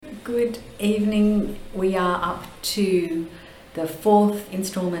Good evening. We are up to the fourth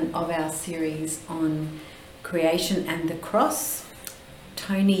instalment of our series on creation and the cross.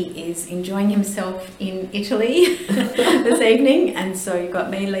 Tony is enjoying himself in Italy this evening, and so you've got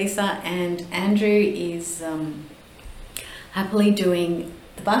me, Lisa, and Andrew is happily doing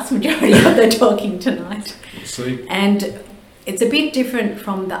the vast majority of the talking tonight. See. And it's a bit different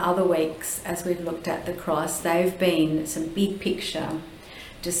from the other weeks as we've looked at the cross. They've been some big picture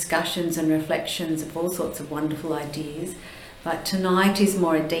discussions and reflections of all sorts of wonderful ideas, but tonight is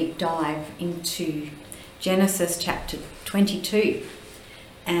more a deep dive into Genesis chapter 22.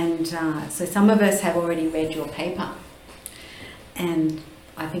 And so some of us have already read your paper, and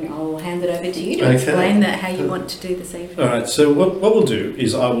I think I'll hand it over to you to explain how you want to do this evening. All right, so what we'll do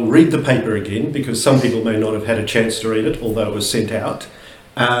is I will read the paper again, because some people may not have had a chance to read it, although it was sent out.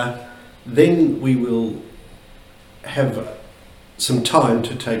 Then we will have some time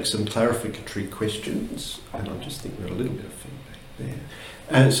to take some clarificatory questions, and I just think we've got a little bit of feedback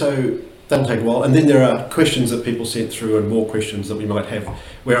there. So that'll take a while, and then there are questions that people sent through and more questions that we might have,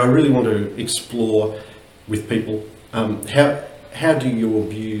 where I really want to explore with people how do your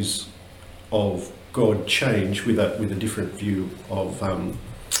views of God change with a different view of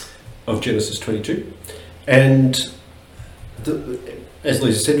Genesis 22, and as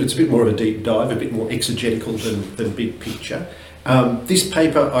Lisa said, it's a bit more of a deep dive, a bit more exegetical than big picture. This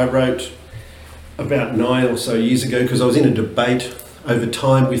paper I wrote about 9 or so years ago because I was in a debate over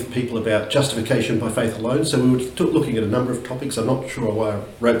time with people about justification by faith alone. So we were looking at a number of topics. I'm not sure why I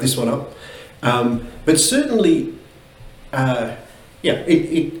wrote this one up. But certainly,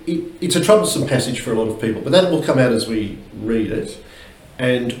 it's a troublesome passage for a lot of people, but that will come out as we read it.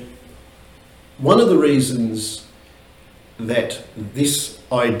 And one of the reasons that this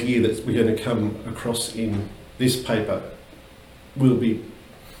idea that we're going to come across in this paper will be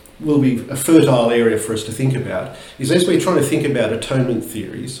a fertile area for us to think about is as we're trying to think about atonement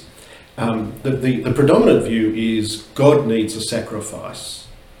theories, the predominant view is God needs a sacrifice.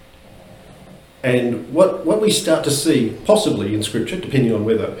 And what we start to see, possibly in Scripture, depending on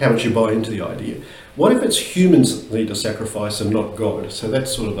how much you buy into the idea, what if it's humans need a sacrifice and not God? So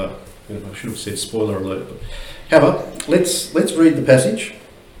that's sort of I should have said spoiler alert, but however, let's read the passage.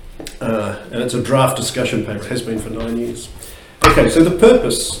 And it's a draft discussion paper, it has been for 9 years. Okay, so the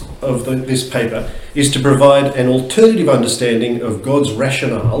purpose of this paper is to provide an alternative understanding of God's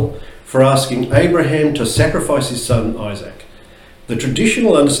rationale for asking Abraham to sacrifice his son Isaac. The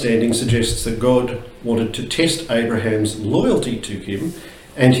traditional understanding suggests that God wanted to test Abraham's loyalty to him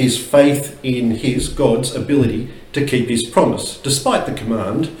and his faith in God's ability to keep his promise, despite the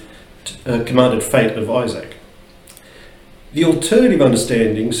commanded fate of Isaac. The alternative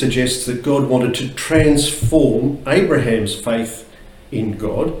understanding suggests that God wanted to transform Abraham's faith in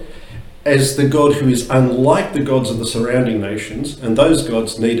God as the God who is unlike the gods of the surrounding nations, and those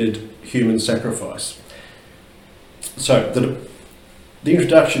gods needed human sacrifice. So the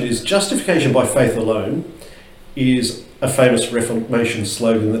introduction is justification by faith alone is a famous Reformation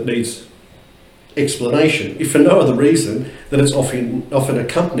slogan that needs explanation, if for no other reason than it's often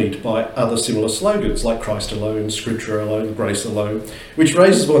accompanied by other similar slogans like Christ alone, Scripture alone, grace alone, which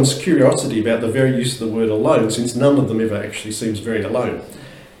raises one's curiosity about the very use of the word alone, since none of them ever actually seems very alone.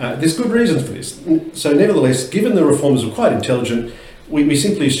 There's good reasons for this. So nevertheless, given the reformers were quite intelligent, we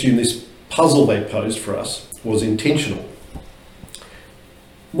simply assume this puzzle they posed for us was intentional.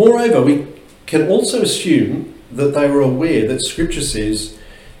 Moreover, we can also assume that they were aware that Scripture says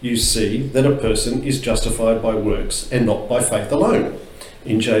you see that a person is justified by works and not by faith alone,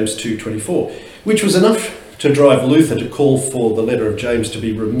 in James 2:24, which was enough to drive Luther to call for the letter of James to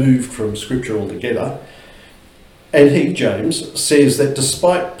be removed from Scripture altogether. And he, James, says that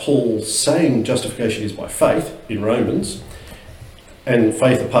despite Paul saying justification is by faith in Romans, and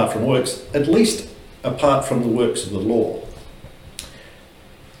faith apart from works, at least apart from the works of the law.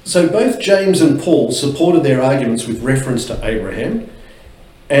 So both James and Paul supported their arguments with reference to Abraham,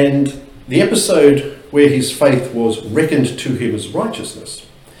 and the episode where his faith was reckoned to him as righteousness.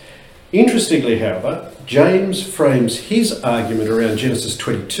 Interestingly, however, James frames his argument around Genesis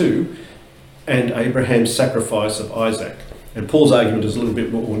 22 and Abraham's sacrifice of Isaac, and Paul's argument is a little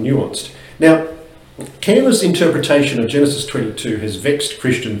bit more nuanced. Now, careless interpretation of Genesis 22 has vexed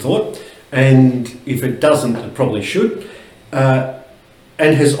Christian thought, and if it doesn't, it probably should, and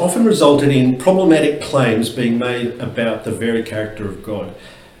has often resulted in problematic claims being made about the very character of God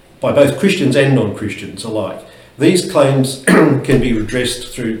by both Christians and non-Christians alike. These claims can be redressed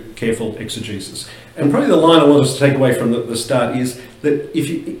through careful exegesis. And probably the line I want us to take away from the start is that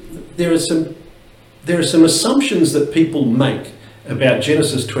there are some assumptions that people make about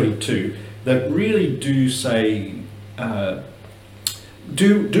Genesis 22 that really do say,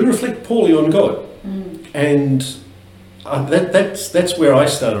 do reflect poorly on God. And that's where I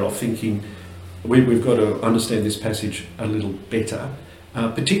started off thinking we've got to understand this passage a little better,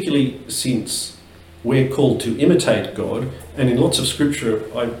 particularly since we're called to imitate God, and in lots of scripture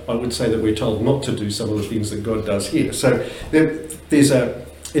I would say that we're told not to do some of the things that God does here. So there's an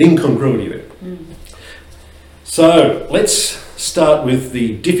incongruity there. So let's start with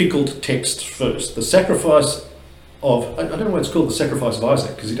the difficult text first. The sacrifice of, I don't know why it's called the sacrifice of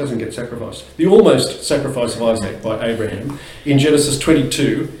Isaac, because he doesn't get sacrificed. The almost sacrifice of Isaac by Abraham in Genesis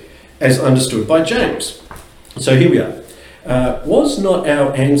 22 as understood by James. So here we are. Was not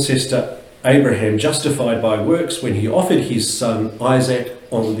our ancestor Abraham justified by works when he offered his son Isaac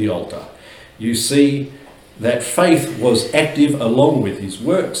on the altar? You see that faith was active along with his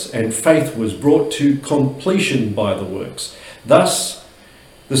works, and faith was brought to completion by the works. Thus,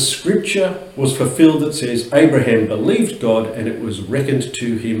 the scripture was fulfilled that says, Abraham believed God, and it was reckoned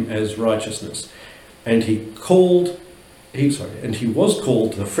to him as righteousness. And he was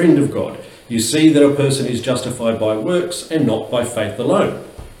called the friend of God. You see that a person is justified by works and not by faith alone.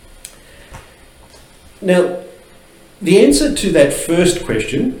 Now, the answer to that first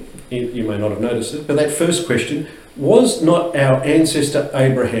question, you may not have noticed it, but that first question, was not our ancestor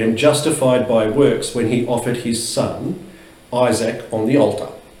Abraham justified by works when he offered his son Isaac on the altar?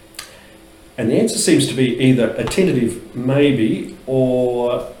 And the answer seems to be either a tentative maybe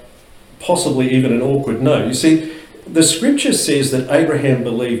or possibly even an awkward no. You see, the scripture says that Abraham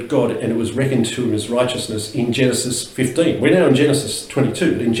believed God and it was reckoned to him as righteousness in Genesis 15. We're now in Genesis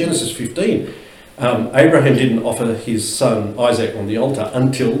 22, but in Genesis 15, Abraham didn't offer his son Isaac on the altar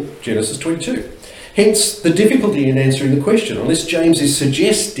until Genesis 22. Hence the difficulty in answering the question, unless James is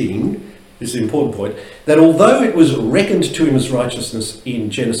suggesting, this is an important point, that although it was reckoned to him as righteousness in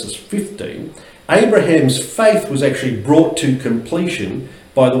Genesis 15, Abraham's faith was actually brought to completion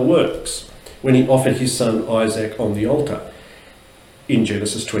by the works when he offered his son Isaac on the altar in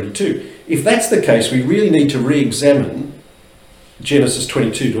Genesis 22. If that's the case, we really need to re-examine Genesis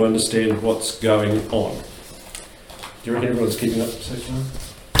 22 to understand what's going on. Do you reckon everyone's keeping up so far?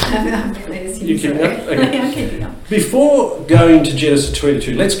 You're keeping up? Okay. I'm keeping up. Before going to Genesis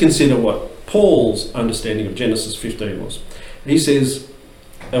 22, let's consider what Paul's understanding of Genesis 15 was. He says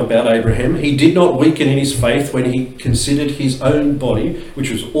about Abraham, he did not weaken in his faith when he considered his own body,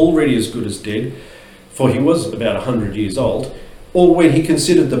 which was already as good as dead, for he was about 100 years old, or when he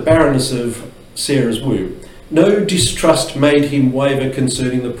considered the barrenness of Sarah's womb. No distrust made him waver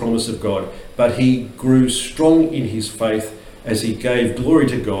concerning the promise of God, but he grew strong in his faith as he gave glory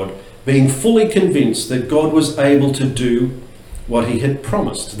to God, being fully convinced that God was able to do what he had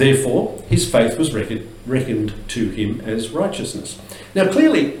promised. Therefore, his faith was reckoned to him as righteousness. Now,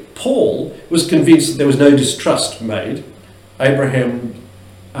 clearly, Paul was convinced that there was no distrust made.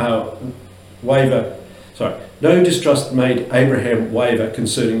 No distrust made Abraham waver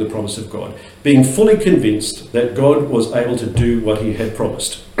concerning the promise of God, being fully convinced that God was able to do what he had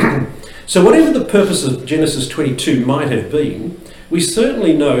promised. So whatever the purpose of Genesis 22 might have been, we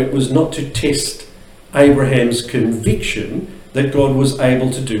certainly know it was not to test Abraham's conviction that God was able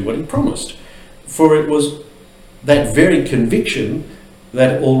to do what he promised. For it was that very conviction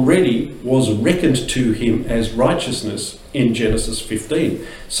that already was reckoned to him as righteousness in Genesis 15.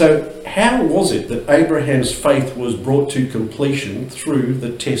 So how was it that Abraham's faith was brought to completion through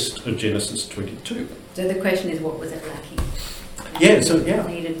the test of Genesis 22? So the question is, what was it lacking? It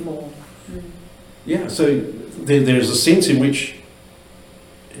needed more. Yeah, so there's a sense in which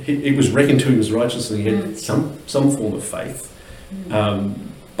it was reckoned to him as righteousness. He had some form of faith,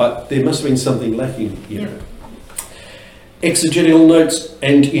 but there must have been something lacking, Exegetical notes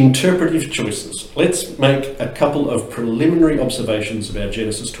and interpretive choices. Let's make a couple of preliminary observations about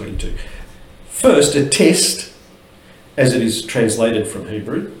Genesis 22. First, a test, as it is translated from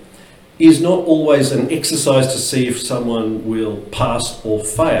Hebrew, is not always an exercise to see if someone will pass or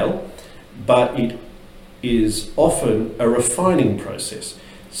fail, but it is often a refining process.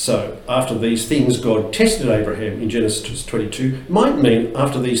 So, after these things God tested Abraham in Genesis 22 might mean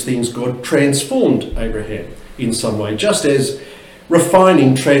after these things God transformed Abraham in some way, just as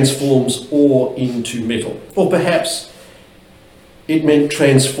refining transforms ore into metal. Or perhaps it meant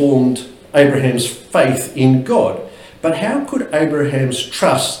transformed Abraham's faith in God. But how could Abraham's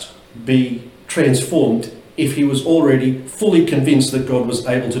trust be transformed if he was already fully convinced that God was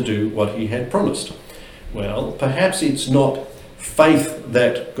able to do what he had promised? Well, perhaps it's not faith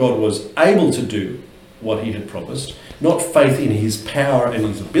that God was able to do what he had promised, not faith in his power and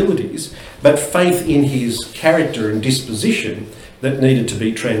his abilities, but faith in his character and disposition that needed to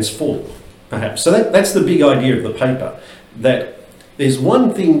be transformed, perhaps. So that's the big idea of the paper, that there's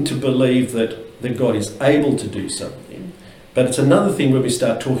one thing to believe that God is able to do something, but it's another thing when we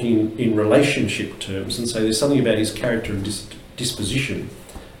start talking in relationship terms and say there's something about his character and disposition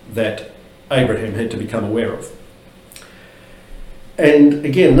that Abraham had to become aware of. And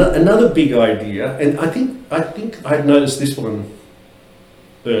again, another big idea, and I think I'd noticed this one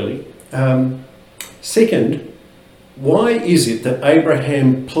early. Second, why is it that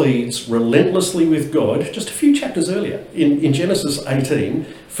Abraham pleads relentlessly with God, just a few chapters earlier, in Genesis 18,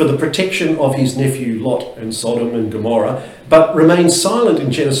 for the protection of his nephew Lot and Sodom and Gomorrah, but remains silent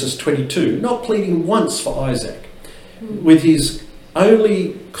in Genesis 22, not pleading once for Isaac, with his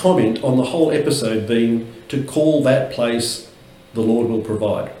only comment on the whole episode being to call that place the Lord will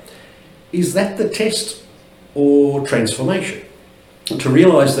provide? Is that the test or transformation? To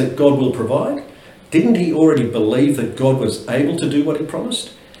realise that God will provide? Didn't he already believe that God was able to do what he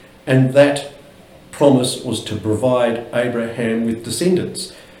promised? And that promise was to provide Abraham with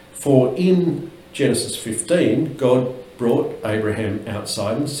descendants. For in Genesis 15, God brought Abraham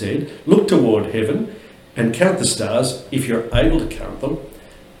outside and said, "Look toward heaven and count the stars, if you're able to count them."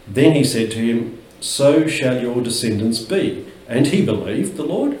 Then he said to him, "So shall your descendants be." And he believed the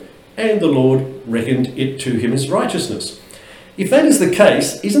Lord, and the Lord reckoned it to him as righteousness. If that is the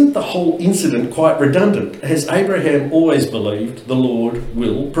case, isn't the whole incident quite redundant? Has Abraham always believed the Lord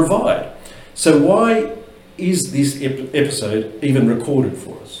will provide? So why is this episode even recorded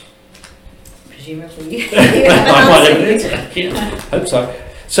for us? Presumably. I might have an answer. Yeah, hope so.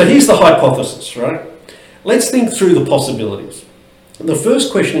 So here's the hypothesis, right? Let's think through the possibilities. The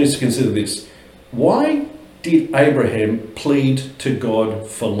first question is to consider this. Why did Abraham plead to God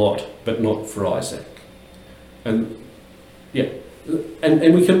for Lot, but not for Isaac? And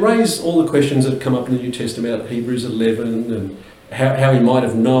we can raise all the questions that come up in the New Testament about Hebrews 11 and how he might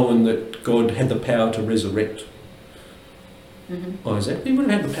have known that God had the power to resurrect Isaac. He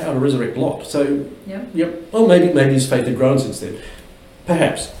wouldn't have the power to resurrect Lot. So, well, maybe his faith had grown since then.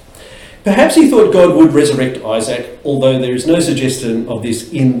 Perhaps he thought God would resurrect Isaac, although there is no suggestion of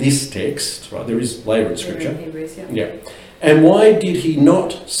this in this text. Right? There is later in Scripture. In Hebrews, yeah. And why did he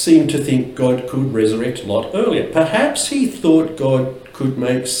not seem to think God could resurrect Lot earlier? Perhaps he thought God could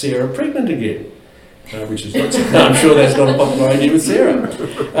make Sarah pregnant again, which is not. No, I'm sure that's not a popular idea with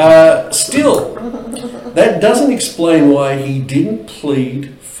Sarah. Still, that doesn't explain why he didn't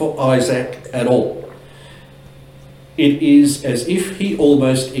plead for Isaac at all. It is as if he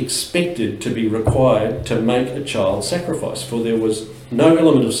almost expected to be required to make a child sacrifice, for there was no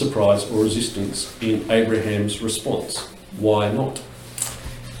element of surprise or resistance in Abraham's response. Why not?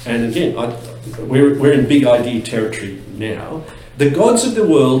 And again, we're in big idea territory now. The gods of the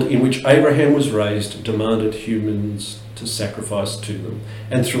world in which Abraham was raised demanded humans to sacrifice to them.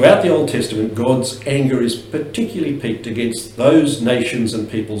 And throughout the Old Testament, God's anger is particularly piqued against those nations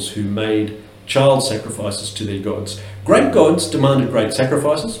and peoples who made child sacrifices to their gods. Great gods demanded great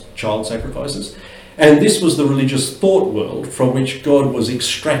sacrifices, child sacrifices, and this was the religious thought world from which God was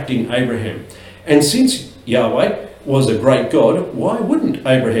extracting Abraham. And since Yahweh was a great God, why wouldn't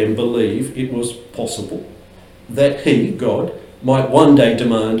Abraham believe it was possible that he, God, might one day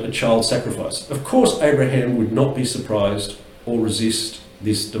demand a child sacrifice? Of course, Abraham would not be surprised or resist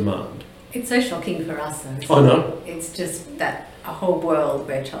this demand. It's so shocking for us, though. I know. It's just that a whole world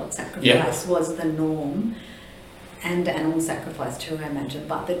where child sacrifice was the norm, and animal sacrifice too, I imagine.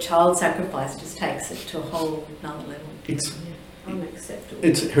 But the child sacrifice just takes it to a whole another level. It's unacceptable.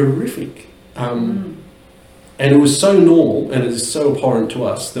 It's horrific. And it was so normal, and it is so abhorrent to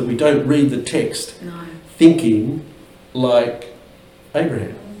us that we don't read the text thinking like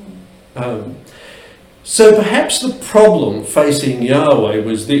Abraham. So perhaps the problem facing Yahweh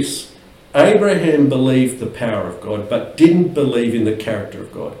was this. Abraham believed the power of God, but didn't believe in the character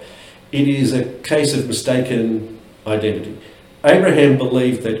of God. It is a case of mistaken identity. Abraham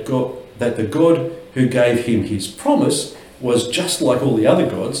believed that the God who gave him his promise was just like all the other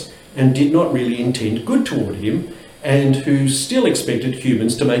gods and did not really intend good toward him, and who still expected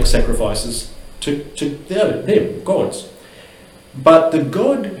humans to make sacrifices to them, gods. But the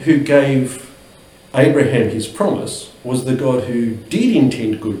God who gave Abraham his promise was the God who did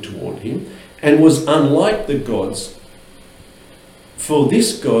intend good toward him and was unlike the gods. For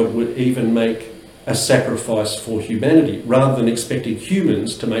this God would even make a sacrifice for humanity rather than expecting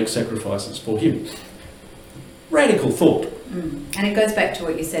humans to make sacrifices for him. Radical thought. And it goes back to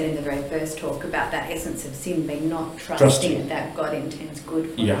what you said in the very first talk about that essence of sin being not trusting that God intends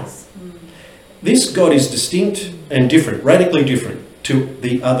good for us. This God is distinct and different, radically different to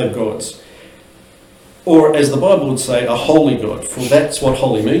the other gods. Or, as the Bible would say, a holy God, for that's what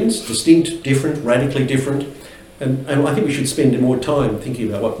holy means: distinct, different, radically different. And I think we should spend more time thinking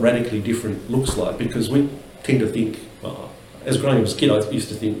about what radically different looks like, because we tend to think, as growing up as a kid, I used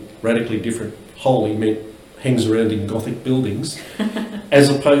to think radically different, holy meant hangs around in Gothic buildings, as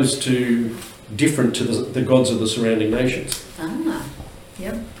opposed to different to the gods of the surrounding nations. Ah,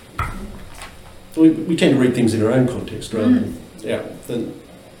 yep. We tend to read things in our own context rather than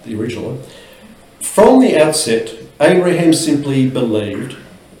the original one. From the outset, Abraham simply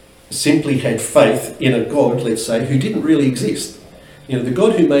had faith in a God, let's say, who didn't really exist. The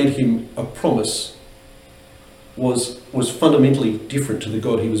God who made him a promise was fundamentally different to the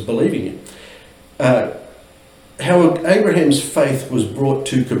God he was believing in. How Abraham's faith was brought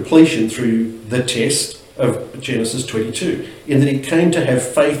to completion through the test of Genesis 22, in that he came to have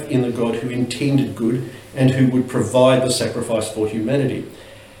faith in the God who intended good and who would provide the sacrifice for humanity.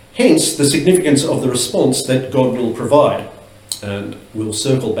 Hence, the significance of the response that God will provide. And we'll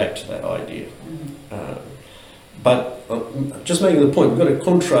circle back to that idea. But just making the point, we've got to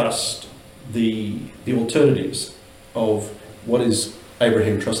contrast the alternatives of what is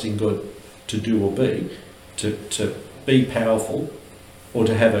Abraham trusting God to do or be, to be powerful or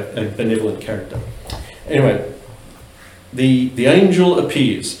to have a benevolent character. Anyway, the angel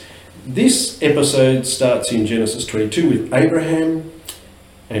appears. This episode starts in Genesis 22 with Abraham,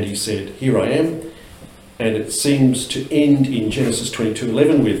 and he said, "Here I am." And it seems to end in Genesis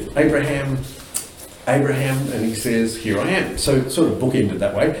 22:11 with Abraham, and he says, "Here I am." So it's sort of bookended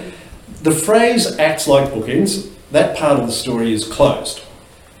that way. The phrase acts like bookends. That part of the story is closed.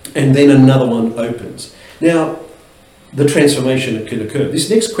 And then another one opens. Now, the transformation that can occur. The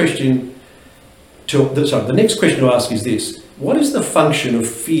next question to ask is this: what is the function of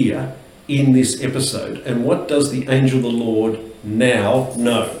fear in this episode? And what does the angel of the Lord now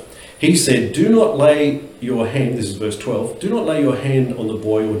know? He said, "Do not lay your hand," this is verse 12, "do not lay your hand on the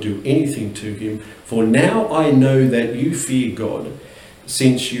boy or do anything to him, for now I know that you fear God,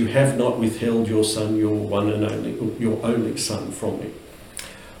 since you have not withheld your son, your only son from me."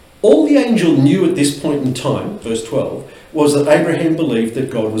 All the angel knew at this point in time, verse 12, was that Abraham believed that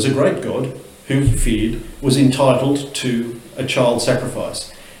God was a great God, who he feared was entitled to a child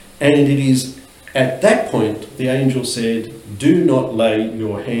sacrifice. And it is at that point the angel said, "Do not lay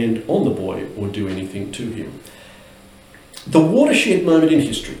your hand on the boy or do anything to him." The watershed moment in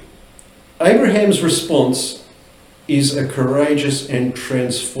history. Abraham's response is a courageous and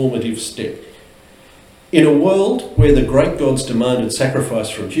transformative step. In a world where the great gods demanded sacrifice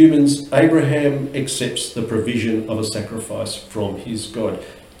from humans, Abraham accepts the provision of a sacrifice from his God.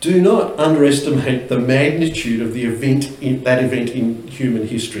 Do not underestimate the magnitude of that event in human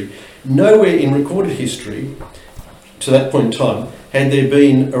history. Nowhere in recorded history, to that point in time, had there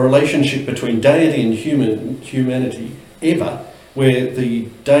been a relationship between deity and humanity ever where the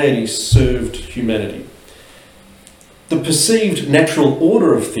deity served humanity. The perceived natural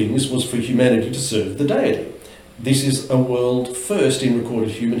order of things was for humanity to serve the deity. This is a world first in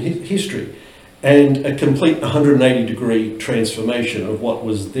recorded human history, and a complete 180-degree transformation of what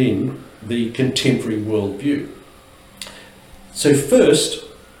was then the contemporary worldview. So first,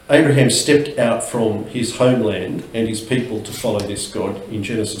 Abraham stepped out from his homeland and his people to follow this God in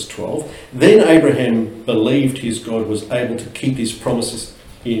Genesis 12. Then Abraham believed his God was able to keep his promises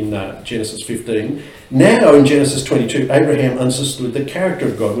in Genesis 15. Now in Genesis 22, Abraham understood the character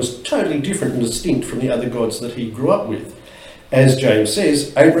of God was totally different and distinct from the other gods that he grew up with. As James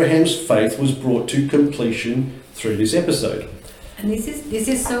says, Abraham's faith was brought to completion through this episode. And this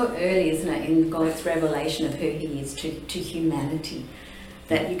is so early, isn't it, in God's revelation of who he is to humanity,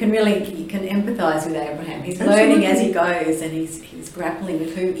 that you can empathise with Abraham. He's learning as he goes, and he's grappling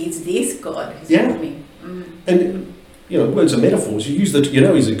with who is this God who's coming. And words are metaphors. You use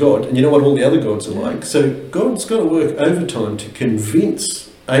he's a God, and you know what all the other gods are like. So God's got to work overtime to convince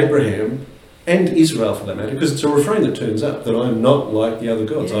Abraham and Israel, for that matter, because it's a refrain that turns up, that I am not like the other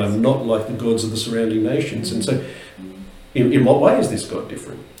gods. Yes. I am not like the gods of the surrounding nations. And so in what way is this God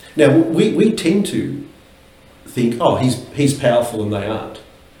different? Now, we tend to think, he's powerful and they aren't,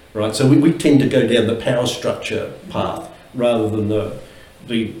 right? So we tend to go down the power structure path rather than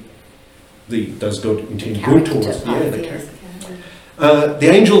the does God intend good towards us? Yeah, the character. The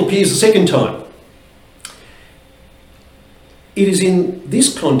angel appears a second time. It is in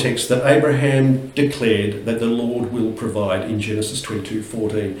this context that Abraham declared that the Lord will provide in Genesis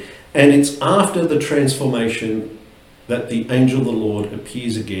 22:14. And it's after the transformation that the angel of the Lord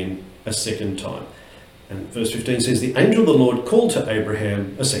appears again a second time. And verse 15 says, "The angel of the Lord called to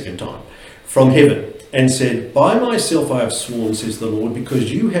Abraham a second time from heaven and said, 'By myself I have sworn, says the Lord,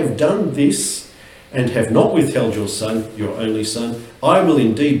 because you have done this and have not withheld your son, your only son, I will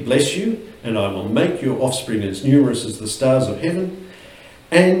indeed bless you, and I will make your offspring as numerous as the stars of heaven,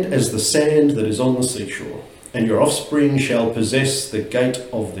 and as the sand that is on the seashore. And your offspring shall possess the gate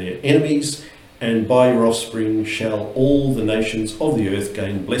of their enemies, and by your offspring shall all the nations of the earth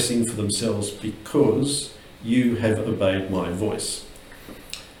gain blessing for themselves, because you have obeyed my voice.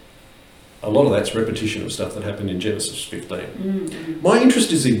 A lot of that's repetition of stuff that happened in Genesis 15. Mm-hmm. My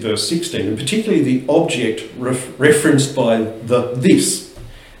interest is in verse 16, and particularly the object referenced by the this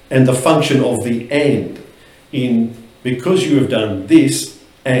and the function of the and, in because you have done this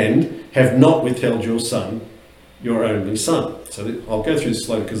and have not withheld your son, your only son. So I'll go through this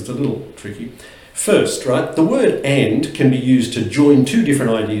slowly because it's a little tricky. First, right, the word and can be used to join two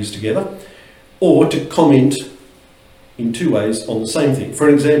different ideas together, or to comment in two ways on the same thing. For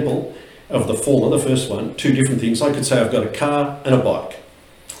an example of the former, the first one, two different things. I could say I've got a car and a bike.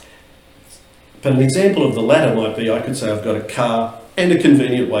 But an example of the latter might be I could say I've got a car and a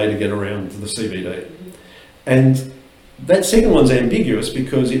convenient way to get around to the CBD. And that second one's ambiguous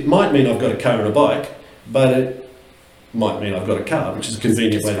because it might mean I've got a car and a bike, but it might mean I've got a car, which is a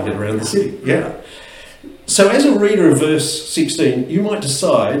convenient way to get around the city. Yeah. So as a reader of verse 16, you might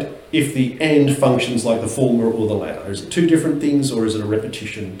decide if the and functions like the former or the latter. Is it two different things, or is it a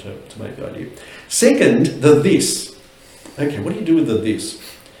repetition to make the idea? Second, the this. Okay, what do you do with the this?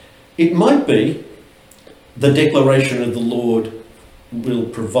 It might be the declaration of the Lord will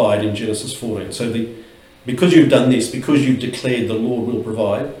provide in Genesis 14. So because you've done this, because you've declared the Lord will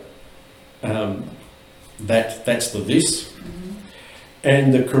provide, that's the this. Mm-hmm.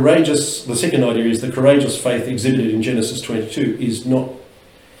 And the second idea is the courageous faith exhibited in Genesis 22 is not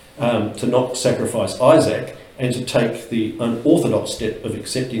to not sacrifice Isaac and to take the unorthodox step of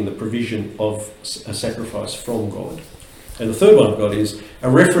accepting the provision of a sacrifice from God. And the third one I've got is a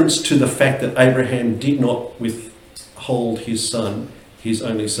reference to the fact that Abraham did not withhold his son, his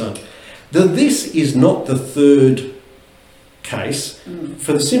only son. This is not the third case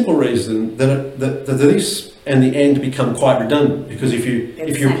for the simple reason that the this and the and become quite redundant, because they're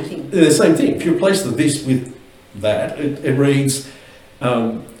the same thing. If you replace the this with that, it reads,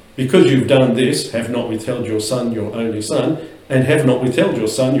 because you've done this, have not withheld your son, your only son, and have not withheld your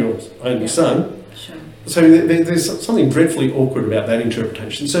son, your only son. Sure. So there's something dreadfully awkward about that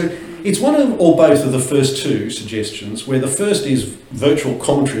interpretation. So it's one of or both of the first two suggestions, where the first is virtual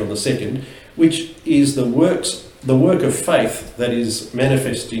commentary on the second, which is the work of faith that is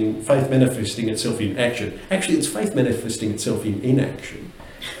faith manifesting itself in action. Actually, it's faith manifesting itself in inaction.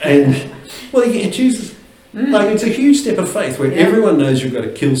 And, well, it chooses, it's a huge step of faith where everyone knows you've got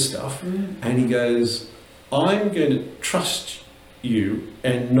to kill stuff, and he goes, I'm going to trust you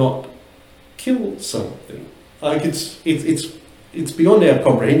and not kill something. Like it's beyond our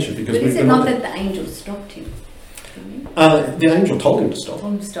comprehension, because but is it not that the angel stopped him? The angel told him to stop.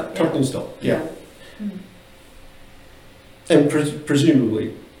 Told him to stop. Told him to stop. Yeah. Mm. And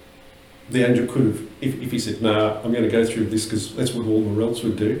presumably, the angel could have, if he said, "No, I'm going to go through this because that's what all the else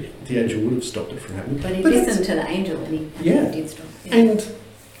would do," the angel would have stopped it from happening. But he listened to the angel and he did stop. Yeah. And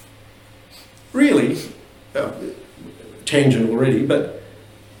really, tangent already, but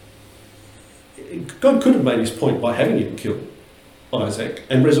God could have made his point by having him kill Isaac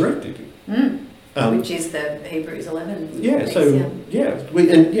and resurrected him. Which is the Hebrews 11. Yeah, piece, so,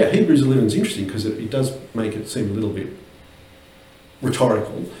 Hebrews 11 is interesting because it does make it seem a little bit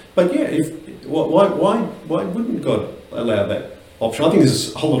rhetorical. But yeah, why wouldn't God allow that option? I think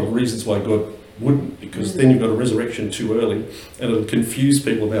there's a whole lot of reasons why God wouldn't, because then you've got a resurrection too early and it'll confuse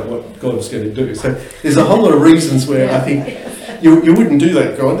people about what God is going to do. So there's a whole lot of reasons where I think you wouldn't do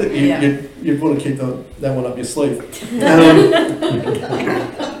that, God. You'd want to keep that one up your sleeve.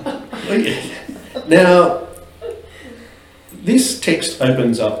 Now, this text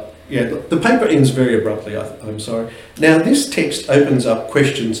opens up, the paper ends very abruptly, I'm sorry. Now, this text opens up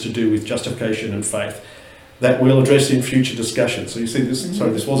questions to do with justification and faith that we'll address in future discussions. So you see this,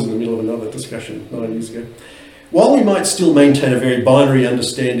 this was in the middle of another discussion 9 years ago. While we might still maintain a very binary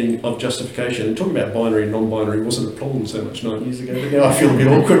understanding of justification, and talking about binary and non-binary wasn't a problem so much 9 years ago, but now I feel a bit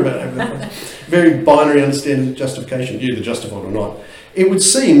awkward about it. Very binary understanding of justification, you're either justified or not. It would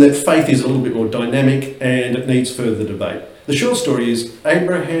seem that faith is a little bit more dynamic and it needs further debate. The short story is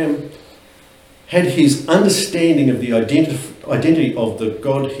Abraham had his understanding of the identity of the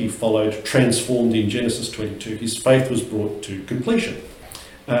God he followed transformed in Genesis 22. His faith was brought to completion.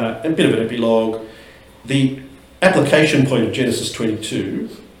 A bit of an epilogue. The application point of Genesis 22,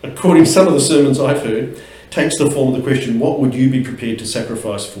 according to some of the sermons I've heard, takes the form of the question, what would you be prepared to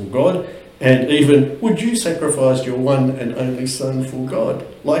sacrifice for God? And even, would you sacrifice your one and only son for God,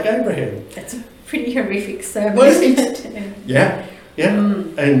 like Abraham? That's a pretty horrific sermon. Well, isn't it? Yeah.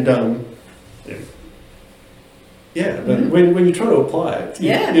 And but when you try to apply it,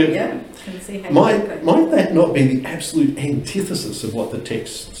 Can see how might that not be the absolute antithesis of what the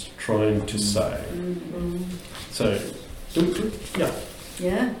text's trying to say? So,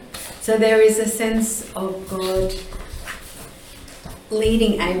 Yeah. So there is a sense of God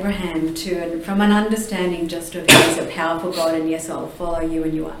leading Abraham from an understanding just of He is a powerful God and yes, I'll follow you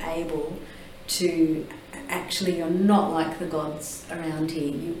and you are able, to actually you're not like the gods around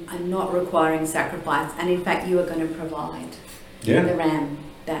here. You are not requiring sacrifice, and in fact you are going to provide the ram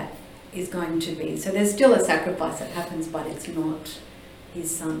that is going to be. So there's still a sacrifice that happens, but it's not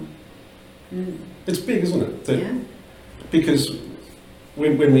his son. It's big, isn't it? Because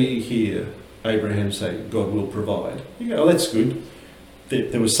when we hear Abraham say God will provide, you go, oh, that's good.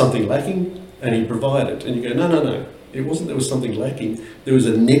 There was something lacking and he provided. And you go, no. It wasn't there was something lacking. There was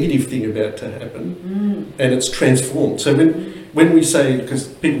a negative thing about to happen and it's transformed. So when we say, because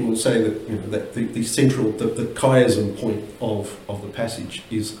people will say that, that the central, the chiasm point of the passage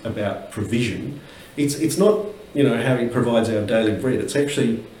is about provision. It's not, how he provides our daily bread.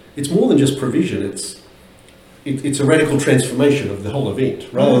 It's more than just provision. It's a radical transformation of the whole event.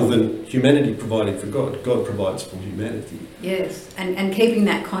 Rather than humanity providing for God, God provides for humanity. Yes, and keeping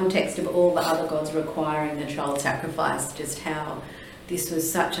that context of all the other gods requiring the child sacrifice, just how this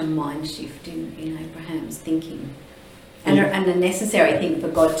was such a mind shift in Abraham's thinking. And a necessary thing for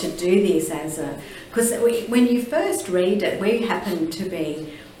God to do this because when you first read it, we happen to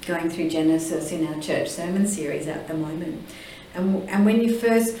be going through Genesis in our church sermon series at the moment. And when you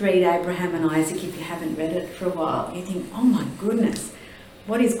first read Abraham and Isaac, if you haven't read it for a while, you think, oh my goodness,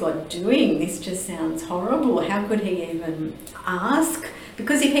 what is God doing? This just sounds horrible. How could he even ask?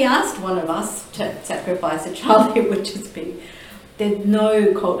 Because if he asked one of us to sacrifice a child, it would just be, there's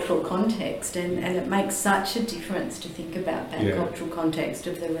no cultural context. And it makes such a difference to think about that cultural context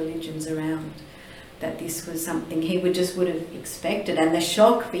of the religions around, that this was something he would have expected. And the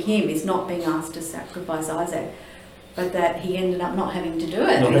shock for him is not being asked to sacrifice Isaac, but that he ended up not having to do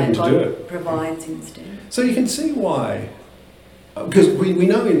it, and that God provides instead. So you can see why, because we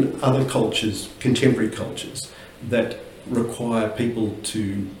know in other cultures, contemporary cultures, that require people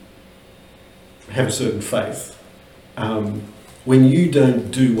to have a certain faith. When you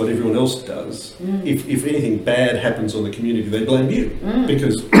don't do what everyone else does, if anything bad happens on the community, they blame you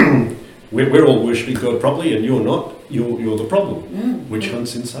because we're all worshipping God properly and you're not. You're the problem. Witch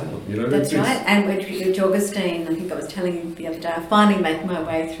hunts in Salem, That's right. And with Augustine, I think I was telling you the other day, I finally make my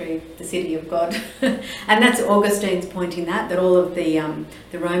way through the city of God, and that's Augustine's point in that all of the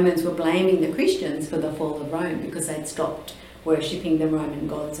Romans were blaming the Christians for the fall of Rome because they'd stopped worshipping the Roman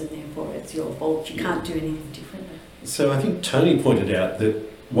gods, and therefore it's your fault. You can't do anything differently. So I think Tony pointed out that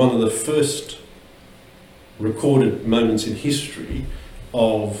one of the first recorded moments in history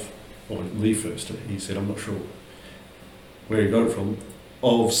the first, he said, I'm not sure where he got it from,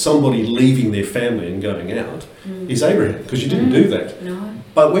 of somebody leaving their family and going out is Abraham, because you didn't do that. No.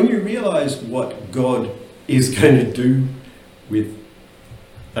 But when you realise what God is going to do with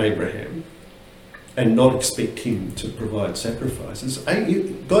Abraham and not expect him to provide sacrifices,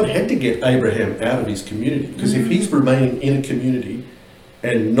 God had to get Abraham out of his community, because if he's remaining in a community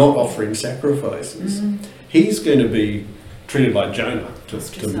and not offering sacrifices, he's going to be treated like Jonah, to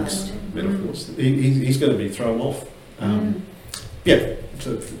mix metaphors. He's going to be thrown off. And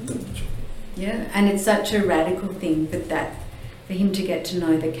it's such a radical thing for him to get to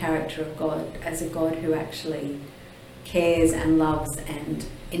know the character of God as a God who actually cares and loves and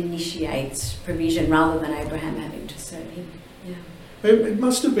initiates provision rather than Abraham having to serve him. It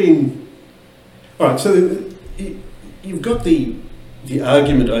must have been... All right, so you've got the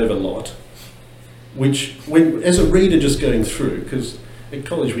argument over Lot, which, as a reader just going through, because at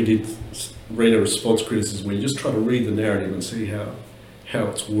college we did reader response criticism where you just try to read the narrative and see how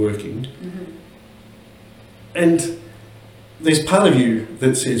it's working. And there's part of you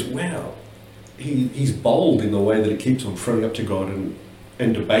that says, wow, he's bold in the way that he keeps on throwing up to God and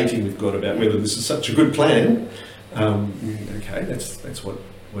debating with God about whether this is such a good plan. Okay, that's what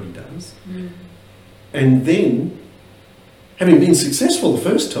he does. And then, having been successful the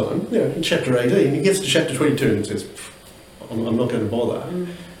first time, in chapter 18, he gets to chapter 22 and says, I'm not going to bother.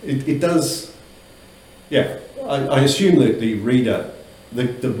 It does, I assume that the reader,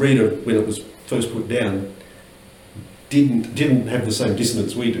 when it was first put down, didn't have the same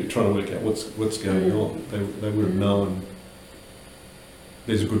dissonance we do, trying to work out what's going on. They would have known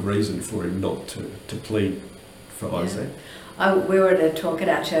there's a good reason for him not to plead for Isaac. We were at a talk at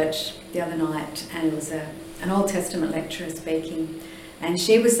our church the other night, and it was an Old Testament lecturer speaking, And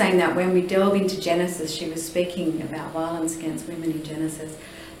she was saying that when we delve into Genesis, she was speaking about violence against women in Genesis,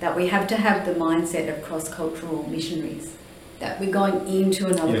 that we have to have the mindset of cross-cultural missionaries, that we're going into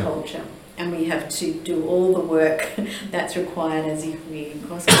another culture and we have to do all the work that's required as if we're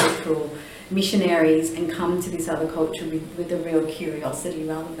cross-cultural missionaries and come to this other culture with a real curiosity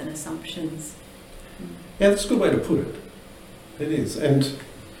rather than assumptions. Yeah, that's a good way to put it. It is. And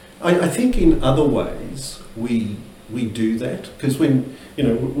I think in other ways we do that, because when,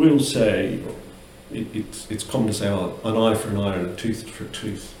 we'll say, it's common to say, oh, an eye for an eye and a tooth for a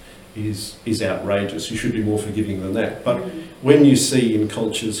tooth is outrageous. You should be more forgiving than that. But when you see in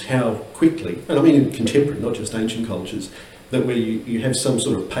cultures how quickly, and I mean in contemporary, not just ancient cultures, that where you have some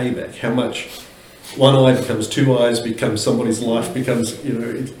sort of payback, how much one eye becomes two eyes, becomes somebody's life, becomes,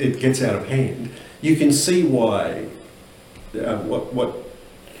 it gets out of hand. You can see why what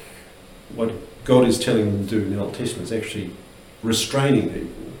God is telling them to do in the Old Testament is actually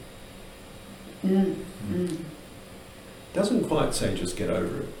restraining evil. Doesn't quite say just get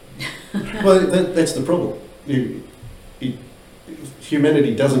over it. Well, that's the problem.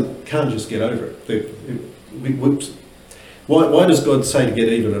 Humanity can't just get over it. Why does God say to get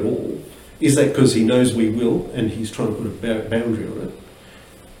even at all? Is that because he knows we will and he's trying to put a boundary on it?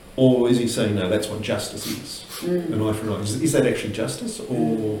 Or is he saying, no, that's what justice is, an eye for an eye? Is that actually justice?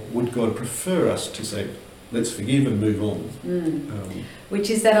 Or would God prefer us to say, let's forgive and move on? Which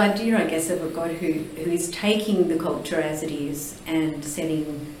is that idea, I guess, of a God who is taking the culture as it is and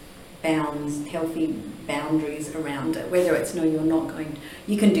setting bounds, healthy boundaries around it, whether it's no, you're not going to,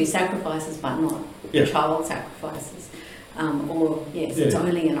 you can do sacrifices but not child sacrifices, or it's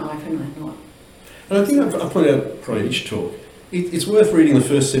only an eye for an eye, not. And I think I point out probably each talk, it's worth reading the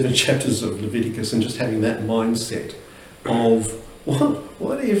first 7 chapters of Leviticus and just having that mindset of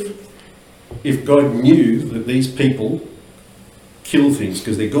what if God knew that these people kill things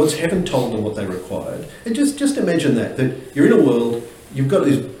because their gods haven't told them what they required. And just imagine that you're in a world, you've got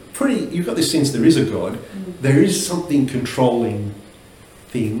this sense there is a God, there is something controlling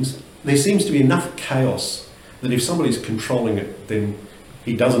things. There seems to be enough chaos that if somebody's controlling it, then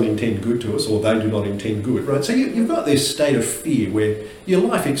he doesn't intend good to us, or they do not intend good, right? So you've got this state of fear where your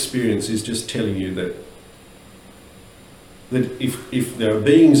life experience is just telling you that if there are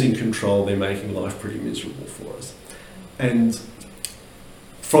beings in control, they're making life pretty miserable for us. And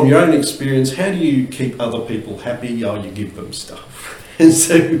from your own experience, how do you keep other people happy? Oh, you give them stuff. And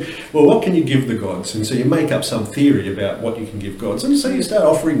so, well, what can you give the gods? And so you make up some theory about what you can give gods. And so you start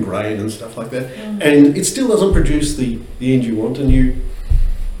offering grain and stuff like that. And it still doesn't produce the end you want, and you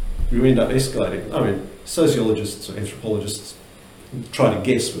end up escalating. I mean, sociologists or anthropologists try to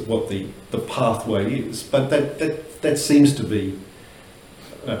guess what the pathway is, but that seems to be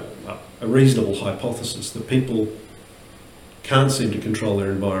a reasonable hypothesis, that people can't seem to control their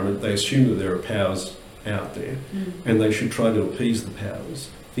environment. They assume that there are powers out there, and they should try to appease the powers.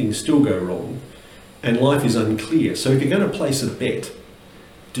 Things still go wrong, and life is unclear. So if you're going to place a bet,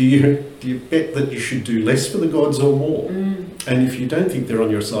 do you bet that you should do less for the gods or more? And if you don't think they're on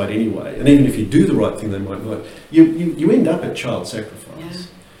your side anyway, and even if you do the right thing, they might not, you end up at child sacrifice.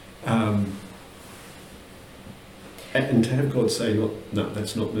 And to have God say, no,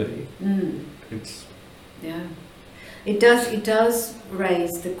 that's not me. It does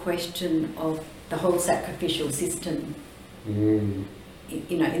raise the question of the whole sacrificial system. In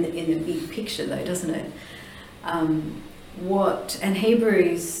the big picture, though, doesn't it? And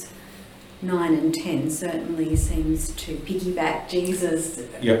Hebrews 9 and 10 certainly seems to piggyback Jesus'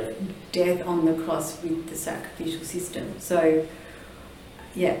 death on the cross with the sacrificial system. So,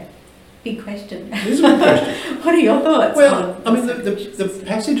 big question. It is a big question. What are your thoughts? Well, I mean, the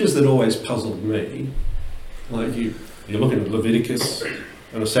passages that always puzzled me, like you're looking at Leviticus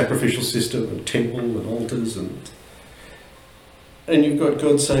and a sacrificial system and temple and altars, and you've got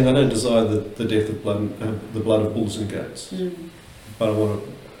God saying, I don't desire the death of the blood of bulls and goats, but I want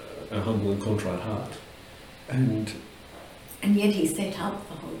a humble and contrite heart. And yet he set up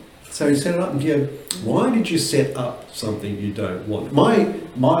the whole... So he set it up, and why did you set up something you don't want?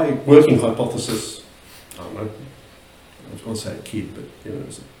 My working hypothesis, I don't know, I was going to say a kid, but it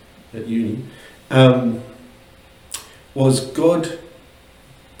was at uni, was God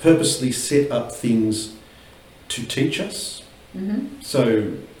purposely set up things to teach us.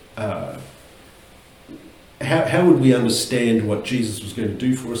 So how would we understand what Jesus was going to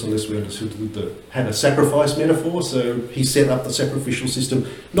do for us unless we understood had a sacrifice metaphor? So he set up the sacrificial system,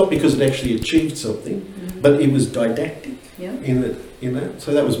 not because it actually achieved something, but it was didactic in that.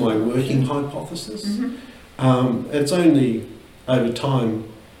 So that was my working hypothesis. It's only over time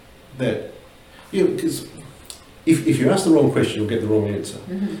that, because if you ask the wrong question, you'll get the wrong answer.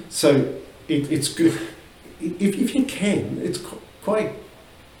 Mm-hmm. So it's good, if you can, it's quite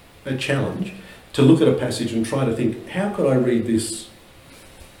a challenge to look at a passage and try to think, how could I read this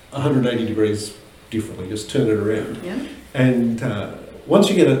 180 degrees differently, just turn it around. Yeah. And once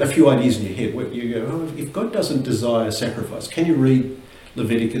you get a few ideas in your head, you go, oh, if God doesn't desire sacrifice, can you read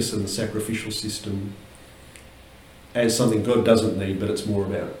Leviticus and the sacrificial system as something God doesn't need, but it's more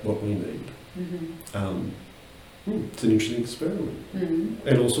about what we need? Mm-hmm. It's an interesting experiment. Mm-hmm.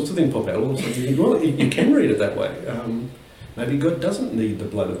 And all sorts of things pop out. All of a sudden you think, well, you can read it that way. Maybe God doesn't need the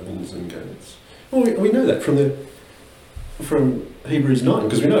blood of bulls and goats. Well, we know that from Hebrews 9,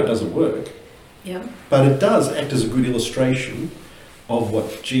 because we know it doesn't work. Yeah. But it does act as a good illustration of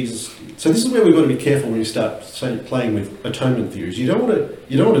what Jesus did. So this is where we've got to be careful when you start playing with atonement theories. You don't want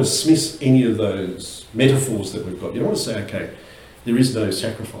to dismiss any of those metaphors that we've got. You don't want to say, okay, there is no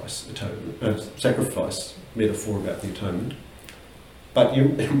sacrifice metaphor about the atonement. But you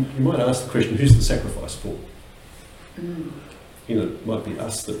might ask the question, who's the sacrifice for? Mm. It might be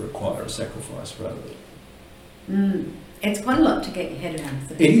us that require a sacrifice rather than... It's quite a lot to get your head around.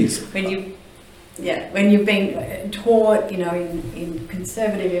 It is. When you've been taught, in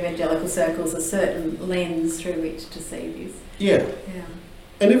conservative evangelical circles, a certain lens through which to see this. Yeah.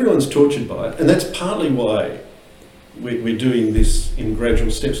 And everyone's tortured by it, and that's partly why we're doing this in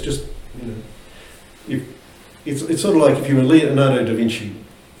gradual steps. Just, it's sort of like if you were Leonardo da Vinci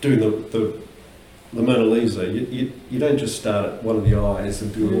doing the Mona Lisa, you don't just start at one of the eyes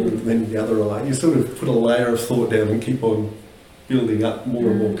and do it all, and then the other eye. You sort of put a layer of thought down and keep on building up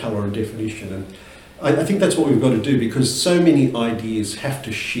more and more colour and definition. And I think that's what we've got to do, because so many ideas have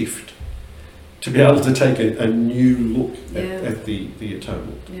to shift to be able to take a new look at the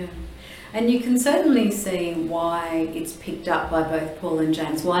atonement. Yeah. And you can certainly see why it's picked up by both Paul and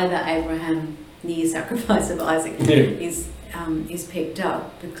James, why the Abraham near sacrifice of Isaac is picked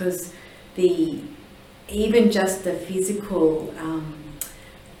up, because even just the physical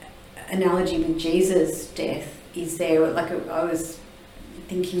analogy with Jesus' death is there. Like I was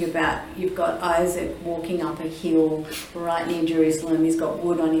thinking about, you've got Isaac walking up a hill right near Jerusalem, he's got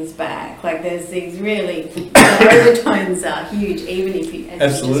wood on his back. Like there's these really, the overtones are huge, even if you,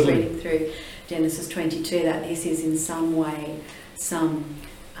 as you're just reading through Genesis 22, that this is in some way some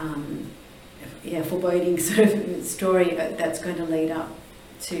foreboding sort of story that's going to lead up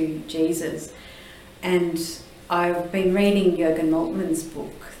to Jesus. And I've been reading Jürgen Moltmann's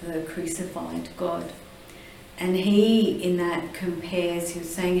book, The Crucified God, and he in that compares, he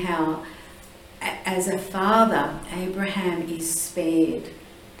was saying how as a father Abraham is spared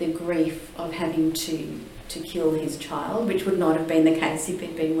the grief of having to kill his child, which would not have been the case if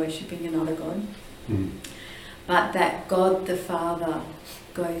he'd been worshipping another god. But that God the Father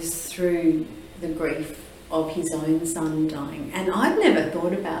goes through the grief of his own son dying. And I've never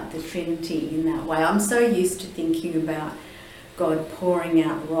thought about the Trinity in that way. I'm so used to thinking about God pouring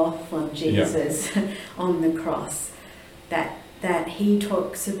out wrath on Jesus on the cross, that he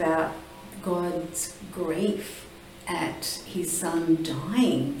talks about God's grief at his son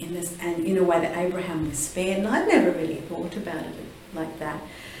dying in this, and in a way that Abraham was spared. And I've never really thought about it like that.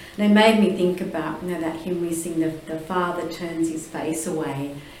 And it made me think about that hymn we sing, the Father turns his face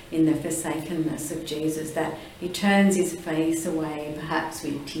away in the forsakenness of Jesus, that he turns his face away perhaps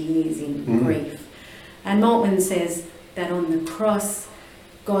with tears in grief. And Moltmann says that on the cross,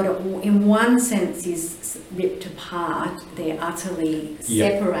 God in one sense is ripped apart, they're utterly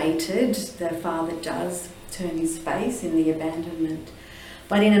separated. The Father does turn his face in the abandonment,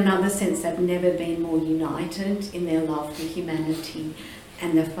 but in another sense they've never been more united in their love for humanity,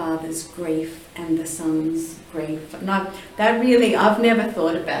 and the Father's grief and the Son's grief. And I've never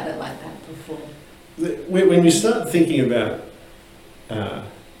thought about it like that before. When you start thinking about,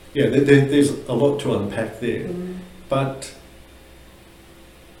 there's a lot to unpack there. But,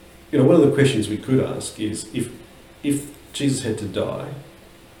 one of the questions we could ask is, if Jesus had to die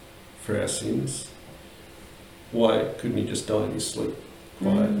for our sins, why couldn't he just die in his sleep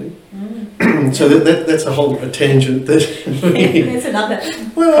quietly? So that's a whole tangent. There's another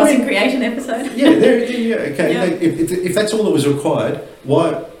Crossing Creation episode. Okay. If that's all that was required,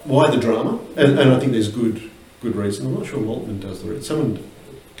 why the drama? And I think there's good reason. I'm not sure Moltmann does the reason. Someone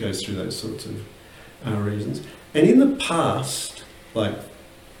goes through those sorts of reasons. And in the past, like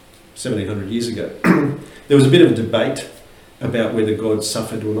 1700 years ago, there was a bit of a debate about whether God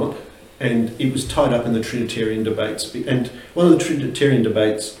suffered or not. And it was tied up in the Trinitarian debates. And one of the Trinitarian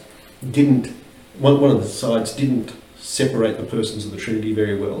debates one of the sides didn't separate the persons of the Trinity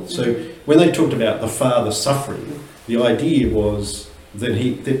very well. So when they talked about the Father suffering, the idea was than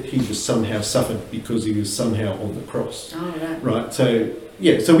that he just somehow suffered because he was somehow on the cross. Oh, right. Right. So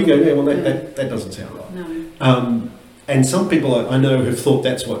so we go, yeah, well, that doesn't sound right. No. And some people I know have thought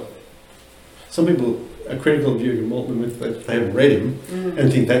that's what. Some people are critical of Jürgen Moltmann if they haven't read him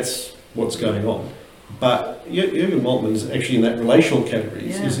and think that's what's going on. But Jürgen Moltmann's actually in that relational category.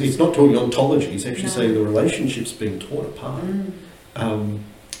 Yeah. He's not talking ontology. He's actually saying the relationship's being torn apart.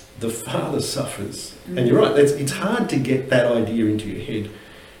 The Father suffers. And you're right, it's hard to get that idea into your head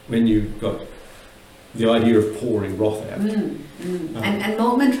when you've got the idea of pouring wrath out. And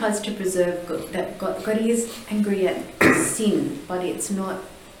Moltmann tries to preserve that God is angry at sin, but it's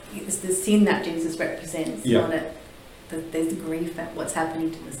the sin that Jesus represents, not at there's grief at what's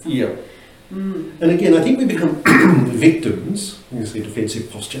happening to the Son. Yeah. And again, I think we become victims, I'm going to say defensive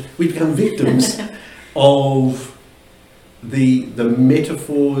posture, we become victims of the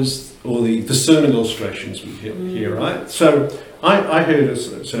metaphors or the sermon illustrations we hear, right? So I heard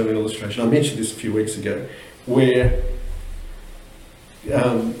a sermon illustration, I mentioned this a few weeks ago, where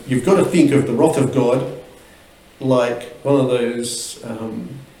you've got to think of the wrath of God like one of those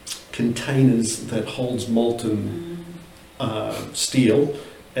containers that holds molten steel,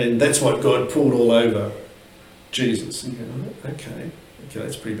 and that's what God poured all over Jesus. And you go, okay,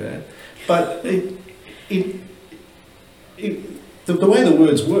 that's pretty bad. But the way the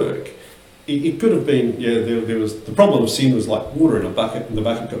words work, it could have been, there was the problem of sin was like water in a bucket, and the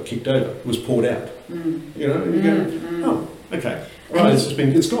bucket got kicked over, it was poured out. And you go, oh, okay, right,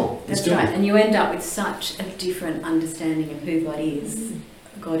 it's gone. That's right, and you end up with such a different understanding of who God is,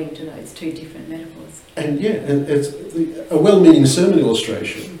 according to those two different metaphors. And and it's a well-meaning sermon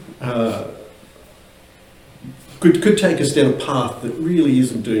illustration could take us down a path that really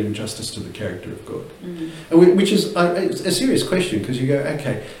isn't doing justice to the character of God. Which is a serious question, because you go,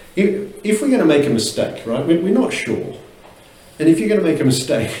 okay, if we're going to make a mistake, right, we're not sure, and if you're going to make a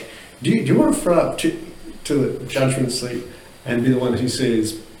mistake, do you want to throw up to the judgment seat and be the one who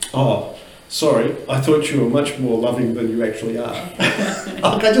says, oh, sorry, I thought you were much more loving than you actually are?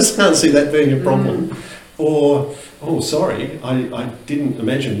 I just can't see that being a problem. Or, oh, sorry, I didn't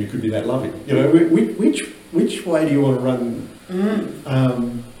imagine you could be that loving. You know, which way do you want to run?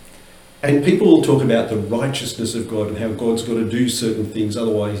 And people will talk about the righteousness of God and how God's got to do certain things,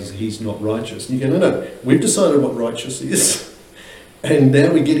 otherwise he's not righteous. And you go, no, we've decided what righteous is. And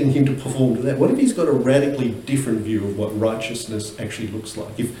now we're getting him to perform to that. What if he's got a radically different view of what righteousness actually looks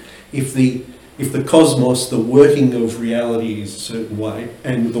like? If the cosmos, the working of reality is a certain way,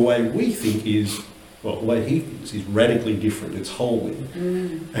 and the way we think is, well, the way he thinks is radically different. It's holy.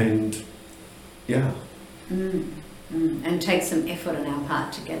 And, and take some effort on our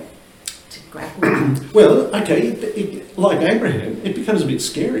part to grapple with it. Well, okay, like Abraham, it becomes a bit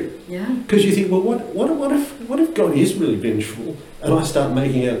scary. Yeah. Because you think, well, what if God is really vengeful, and I start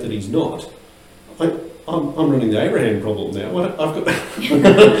making out that he's not? I'm running the Abraham problem now. What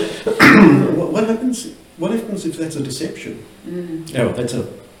happens? What happens if that's a deception? Oh, that's a.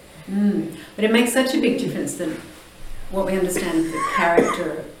 But it makes such a big difference that what we understand of the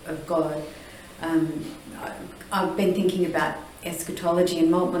character of God. I've been thinking about eschatology, and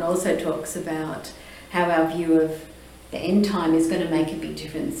Moltmann also talks about how our view of the end time is going to make a big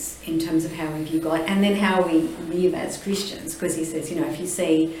difference in terms of how we view God, and then how we live as Christians. Because he says, if you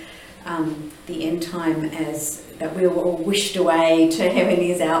see the end time as that we're all wished away to heaven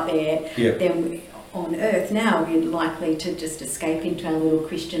is out there, then on earth now we're likely to just escape into our little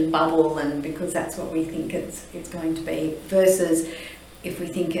Christian bubble, and because that's what we think it's going to be, versus if we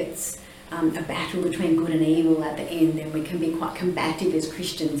think it's a battle between good and evil at the end, then we can be quite combative as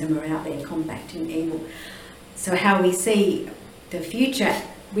Christians, and we're out there combating evil. So how we see the future,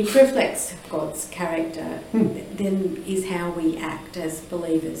 which reflects God's character, then is how we act as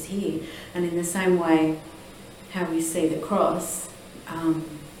believers here. And in the same way, how we see the cross and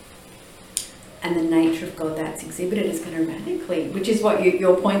the nature of God that's exhibited is going to radically, which is what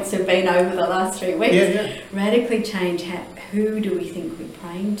your points have been over the last 3 weeks, radically change who do we think we're